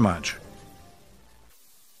 Thanks very much.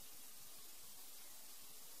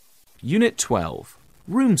 Unit 12.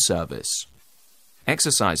 Room service.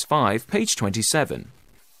 Exercise 5, page 27.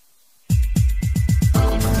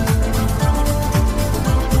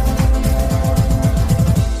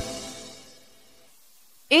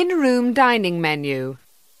 In-room dining menu.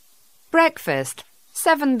 Breakfast,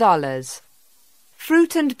 $7.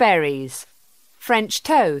 Fruit and berries. French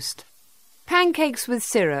toast. Pancakes with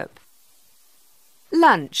syrup.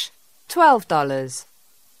 Lunch, $12.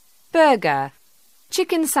 Burger.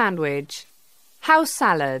 Chicken sandwich. House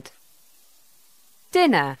salad.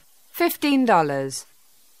 Dinner, $15.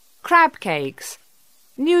 Crab cakes.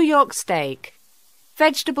 New York steak.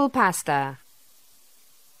 Vegetable pasta.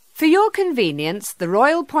 For your convenience, the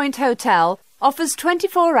Royal Point Hotel offers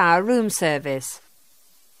 24-hour room service.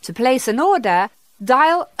 To place an order,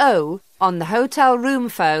 dial O on the hotel room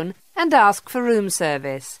phone and ask for room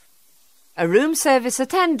service. A room service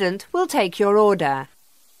attendant will take your order.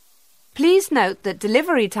 Please note that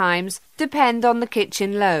delivery times depend on the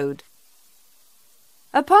kitchen load.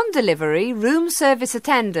 Upon delivery, room service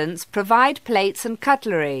attendants provide plates and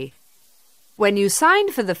cutlery. When you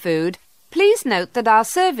sign for the food, please note that our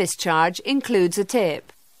service charge includes a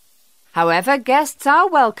tip. However, guests are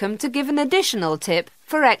welcome to give an additional tip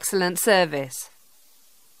for excellent service.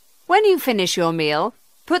 When you finish your meal,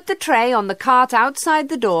 put the tray on the cart outside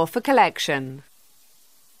the door for collection.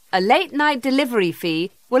 A late-night delivery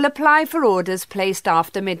fee will apply for orders placed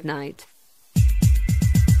after midnight.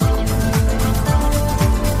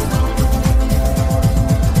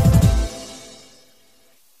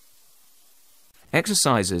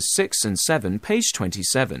 Exercises 6 and 7, page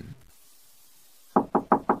 27.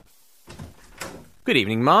 Good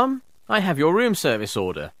evening, ma'am. I have your room service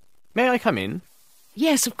order. May I come in?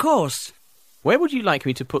 Yes, of course. Where would you like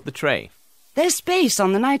me to put the tray? There's space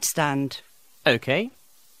on the nightstand. OK.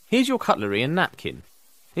 Here's your cutlery and napkin.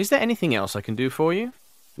 Is there anything else I can do for you?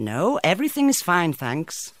 No, everything is fine,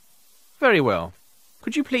 thanks. Very well.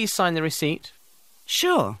 Could you please sign the receipt?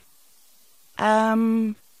 Sure.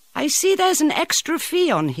 I see there's an extra fee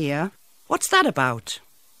on here. What's that about?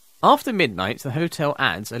 After midnight, the hotel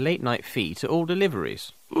adds a late-night fee to all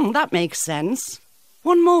deliveries. That makes sense.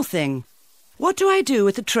 One more thing. What do I do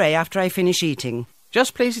with the tray after I finish eating?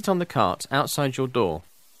 Just place it on the cart outside your door.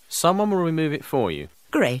 Someone will remove it for you.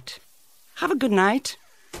 Great. Have a good night.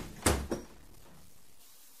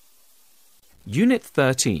 Unit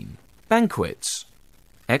 13. Banquets.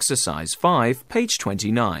 Exercise 5, page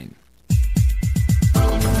 29.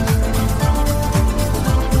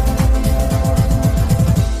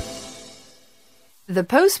 The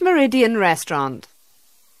Post Meridian Restaurant.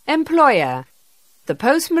 Employer. The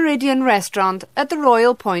Post Meridian Restaurant at the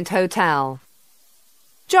Royal Point Hotel.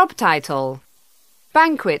 Job title.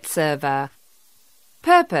 Banquet server.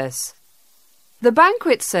 Purpose. The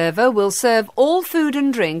banquet server will serve all food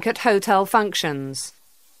and drink at hotel functions.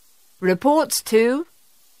 Reports to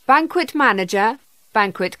Banquet Manager,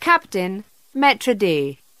 Banquet Captain, Maître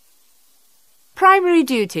d'. Primary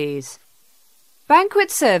duties. Banquet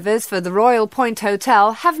servers for the Royal Point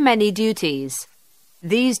Hotel have many duties.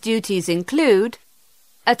 These duties include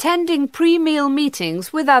attending pre-meal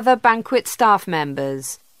meetings with other banquet staff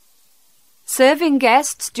members, serving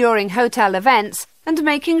guests during hotel events and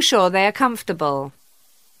making sure they are comfortable,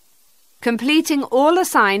 completing all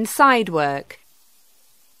assigned side work,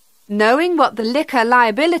 knowing what the liquor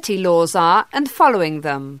liability laws are and following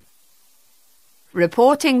them,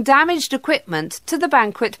 reporting damaged equipment to the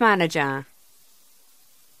banquet manager.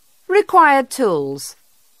 Required tools.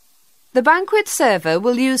 The banquet server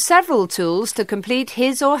will use several tools to complete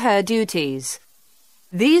his or her duties.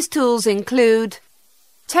 These tools include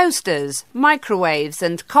toasters, microwaves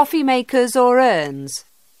and coffee makers or urns,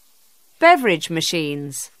 beverage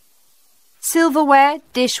machines, silverware,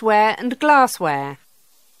 dishware and glassware,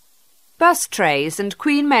 bus trays and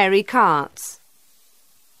Queen Mary carts.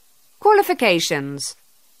 Qualifications.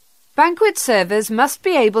 Banquet servers must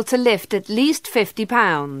be able to lift at least 50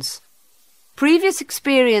 pounds. Previous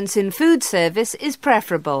experience in food service is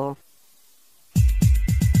preferable.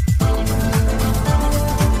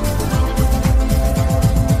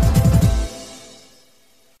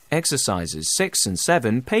 Exercises 6 and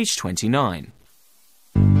 7, page 29.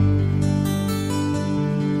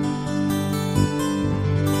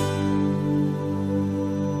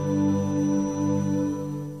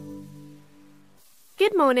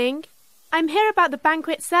 Good morning. I'm here about the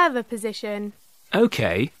banquet server position.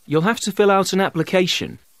 OK, you'll have to fill out an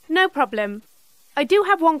application. No problem. I do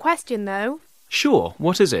have one question, though. Sure,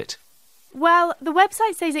 what is it? Well, the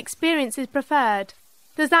website says experience is preferred.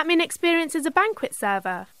 Does that mean experience as a banquet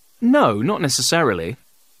server? No, not necessarily.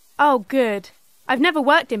 Oh, good. I've never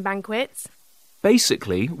worked in banquets.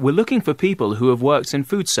 Basically, we're looking for people who have worked in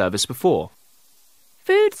food service before.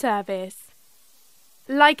 Food service?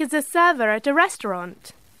 Like as a server at a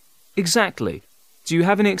restaurant? Exactly. Do you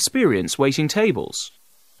have any experience waiting tables?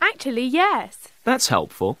 Actually, yes. That's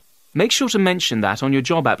helpful. Make sure to mention that on your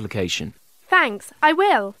job application. Thanks, I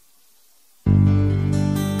will.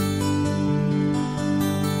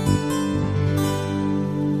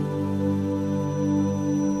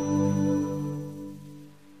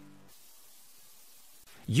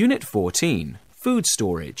 Unit 14. Food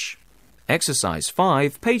storage. Exercise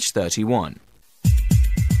 5, page 31.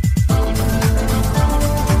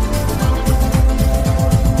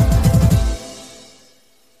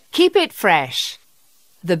 Keep it fresh.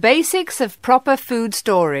 The basics of proper food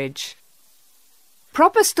storage.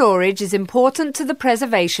 Proper storage is important to the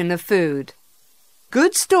preservation of food.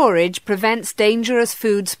 Good storage prevents dangerous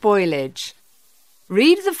food spoilage.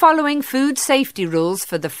 Read the following food safety rules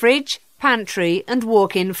for the fridge, pantry and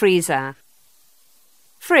walk-in freezer.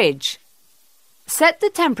 Fridge. Set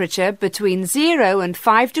the temperature between 0 and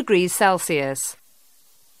 5 degrees Celsius.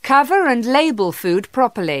 Cover and label food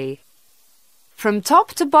properly. From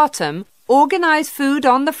top to bottom, organise food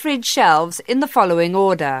on the fridge shelves in the following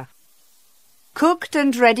order. Cooked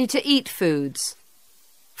and ready-to-eat foods.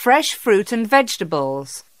 Fresh fruit and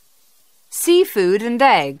vegetables. Seafood and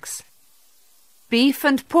eggs. Beef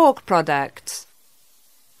and pork products.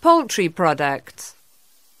 Poultry products.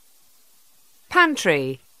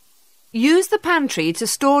 Pantry. Use the pantry to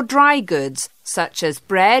store dry goods such as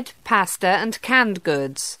bread, pasta and canned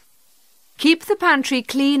goods. Keep the pantry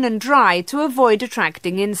clean and dry to avoid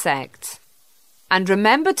attracting insects. And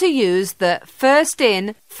remember to use the first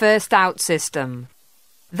in, first out system.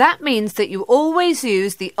 That means that you always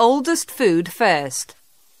use the oldest food first.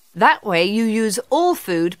 That way you use all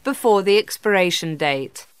food before the expiration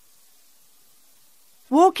date.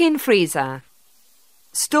 Walk-in freezer.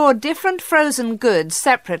 Store different frozen goods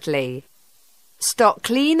separately. Stock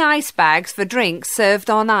clean ice bags for drinks served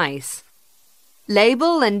on ice.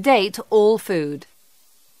 Label and date all food.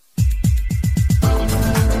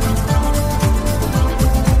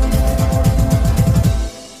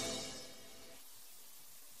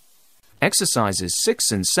 Exercises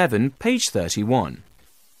 6 and 7, page 31.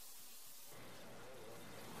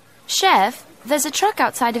 Chef, there's a truck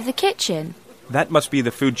outside of the kitchen. That must be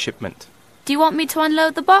the food shipment. Do you want me to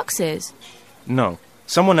unload the boxes? No,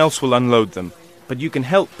 someone else will unload them, but you can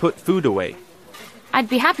help put food away. I'd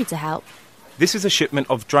be happy to help. This is a shipment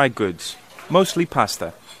of dry goods, mostly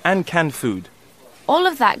pasta, and canned food. All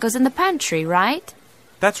of that goes in the pantry, right?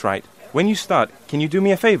 That's right. When you start, can you do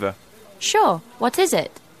me a favor? Sure. What is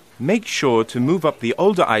it? Make sure to move up the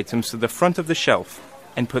older items to the front of the shelf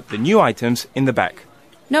and put the new items in the back.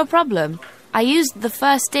 No problem. I used the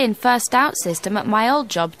first in, first out system at my old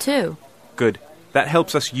job too. Good. That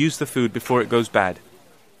helps us use the food before it goes bad.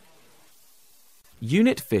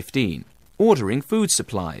 Unit 15. Ordering food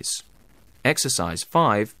supplies. Exercise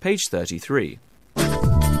 5, page 33.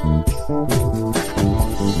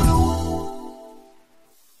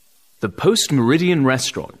 The Post-Meridian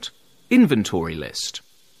Restaurant. Inventory list.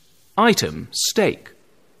 Item, steak.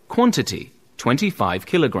 Quantity, 25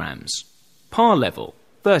 kilograms. Par level,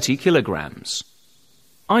 30 kilograms.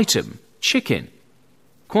 Item, chicken.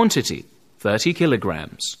 Quantity, 30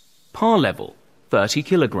 kilograms. Par level, 30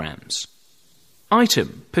 kilograms.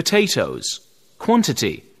 Item, potatoes.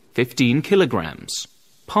 Quantity, 15 kilograms.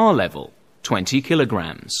 Par level, 20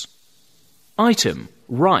 kilograms. Item,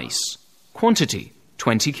 rice. Quantity,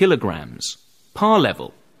 20 kilograms. Par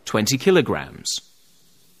level, 20 kilograms.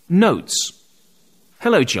 Notes.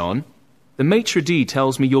 Hello, John. The maitre d'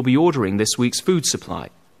 tells me you'll be ordering this week's food supply.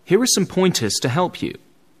 Here are some pointers to help you.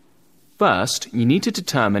 First, you need to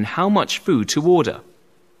determine how much food to order.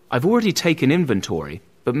 I've already taken inventory,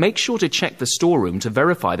 but make sure to check the storeroom to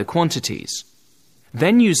verify the quantities.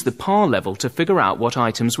 Then use the par level to figure out what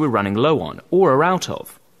items we're running low on or are out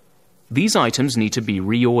of. These items need to be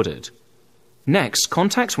reordered. Next,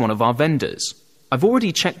 contact one of our vendors. I've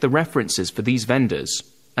already checked the references for these vendors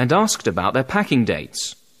and asked about their packing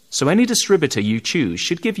dates, so any distributor you choose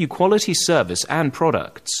should give you quality service and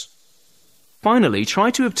products. Finally,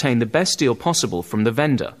 try to obtain the best deal possible from the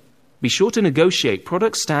vendor. Be sure to negotiate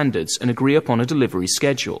product standards and agree upon a delivery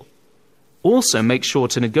schedule. Also, make sure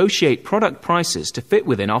to negotiate product prices to fit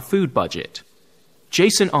within our food budget.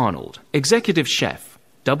 Jason Arnold, Executive Chef,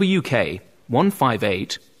 WK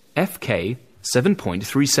 158 FK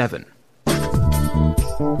 7.37.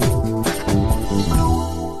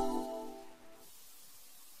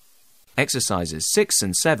 Exercises 6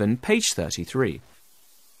 and 7, page 33.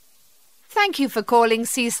 Thank you for calling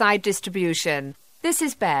Seaside Distribution. This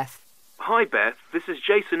is Beth. Hi, Beth. This is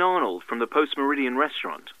Jason Arnold from the Post-Meridian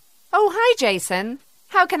Restaurant. Oh, hi, Jason.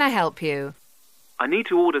 How can I help you? I need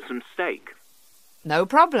to order some steak. No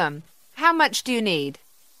problem. How much do you need?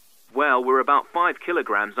 Well, we're about 5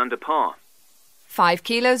 kilograms under par. 5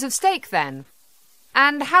 kilos of steak, then.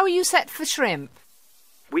 And how are you set for shrimp?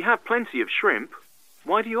 We have plenty of shrimp.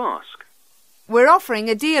 Why do you ask? We're offering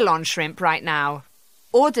a deal on shrimp right now.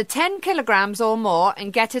 Order 10 kilograms or more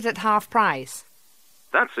and get it at half price.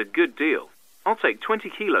 That's a good deal. I'll take 20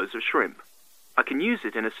 kilos of shrimp. I can use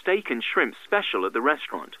it in a steak and shrimp special at the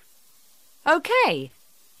restaurant. OK.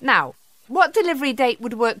 Now, what delivery date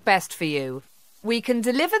would work best for you? We can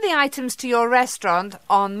deliver the items to your restaurant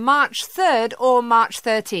on March 3rd or March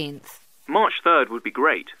 13th. March 3rd would be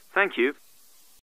great. Thank you.